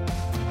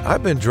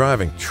 I've been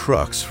driving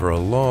trucks for a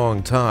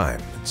long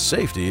time, and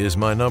safety is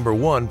my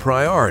 #1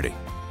 priority.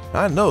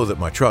 I know that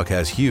my truck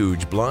has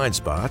huge blind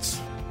spots.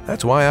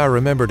 That's why I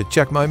remember to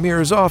check my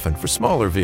mirrors often for smaller vehicles.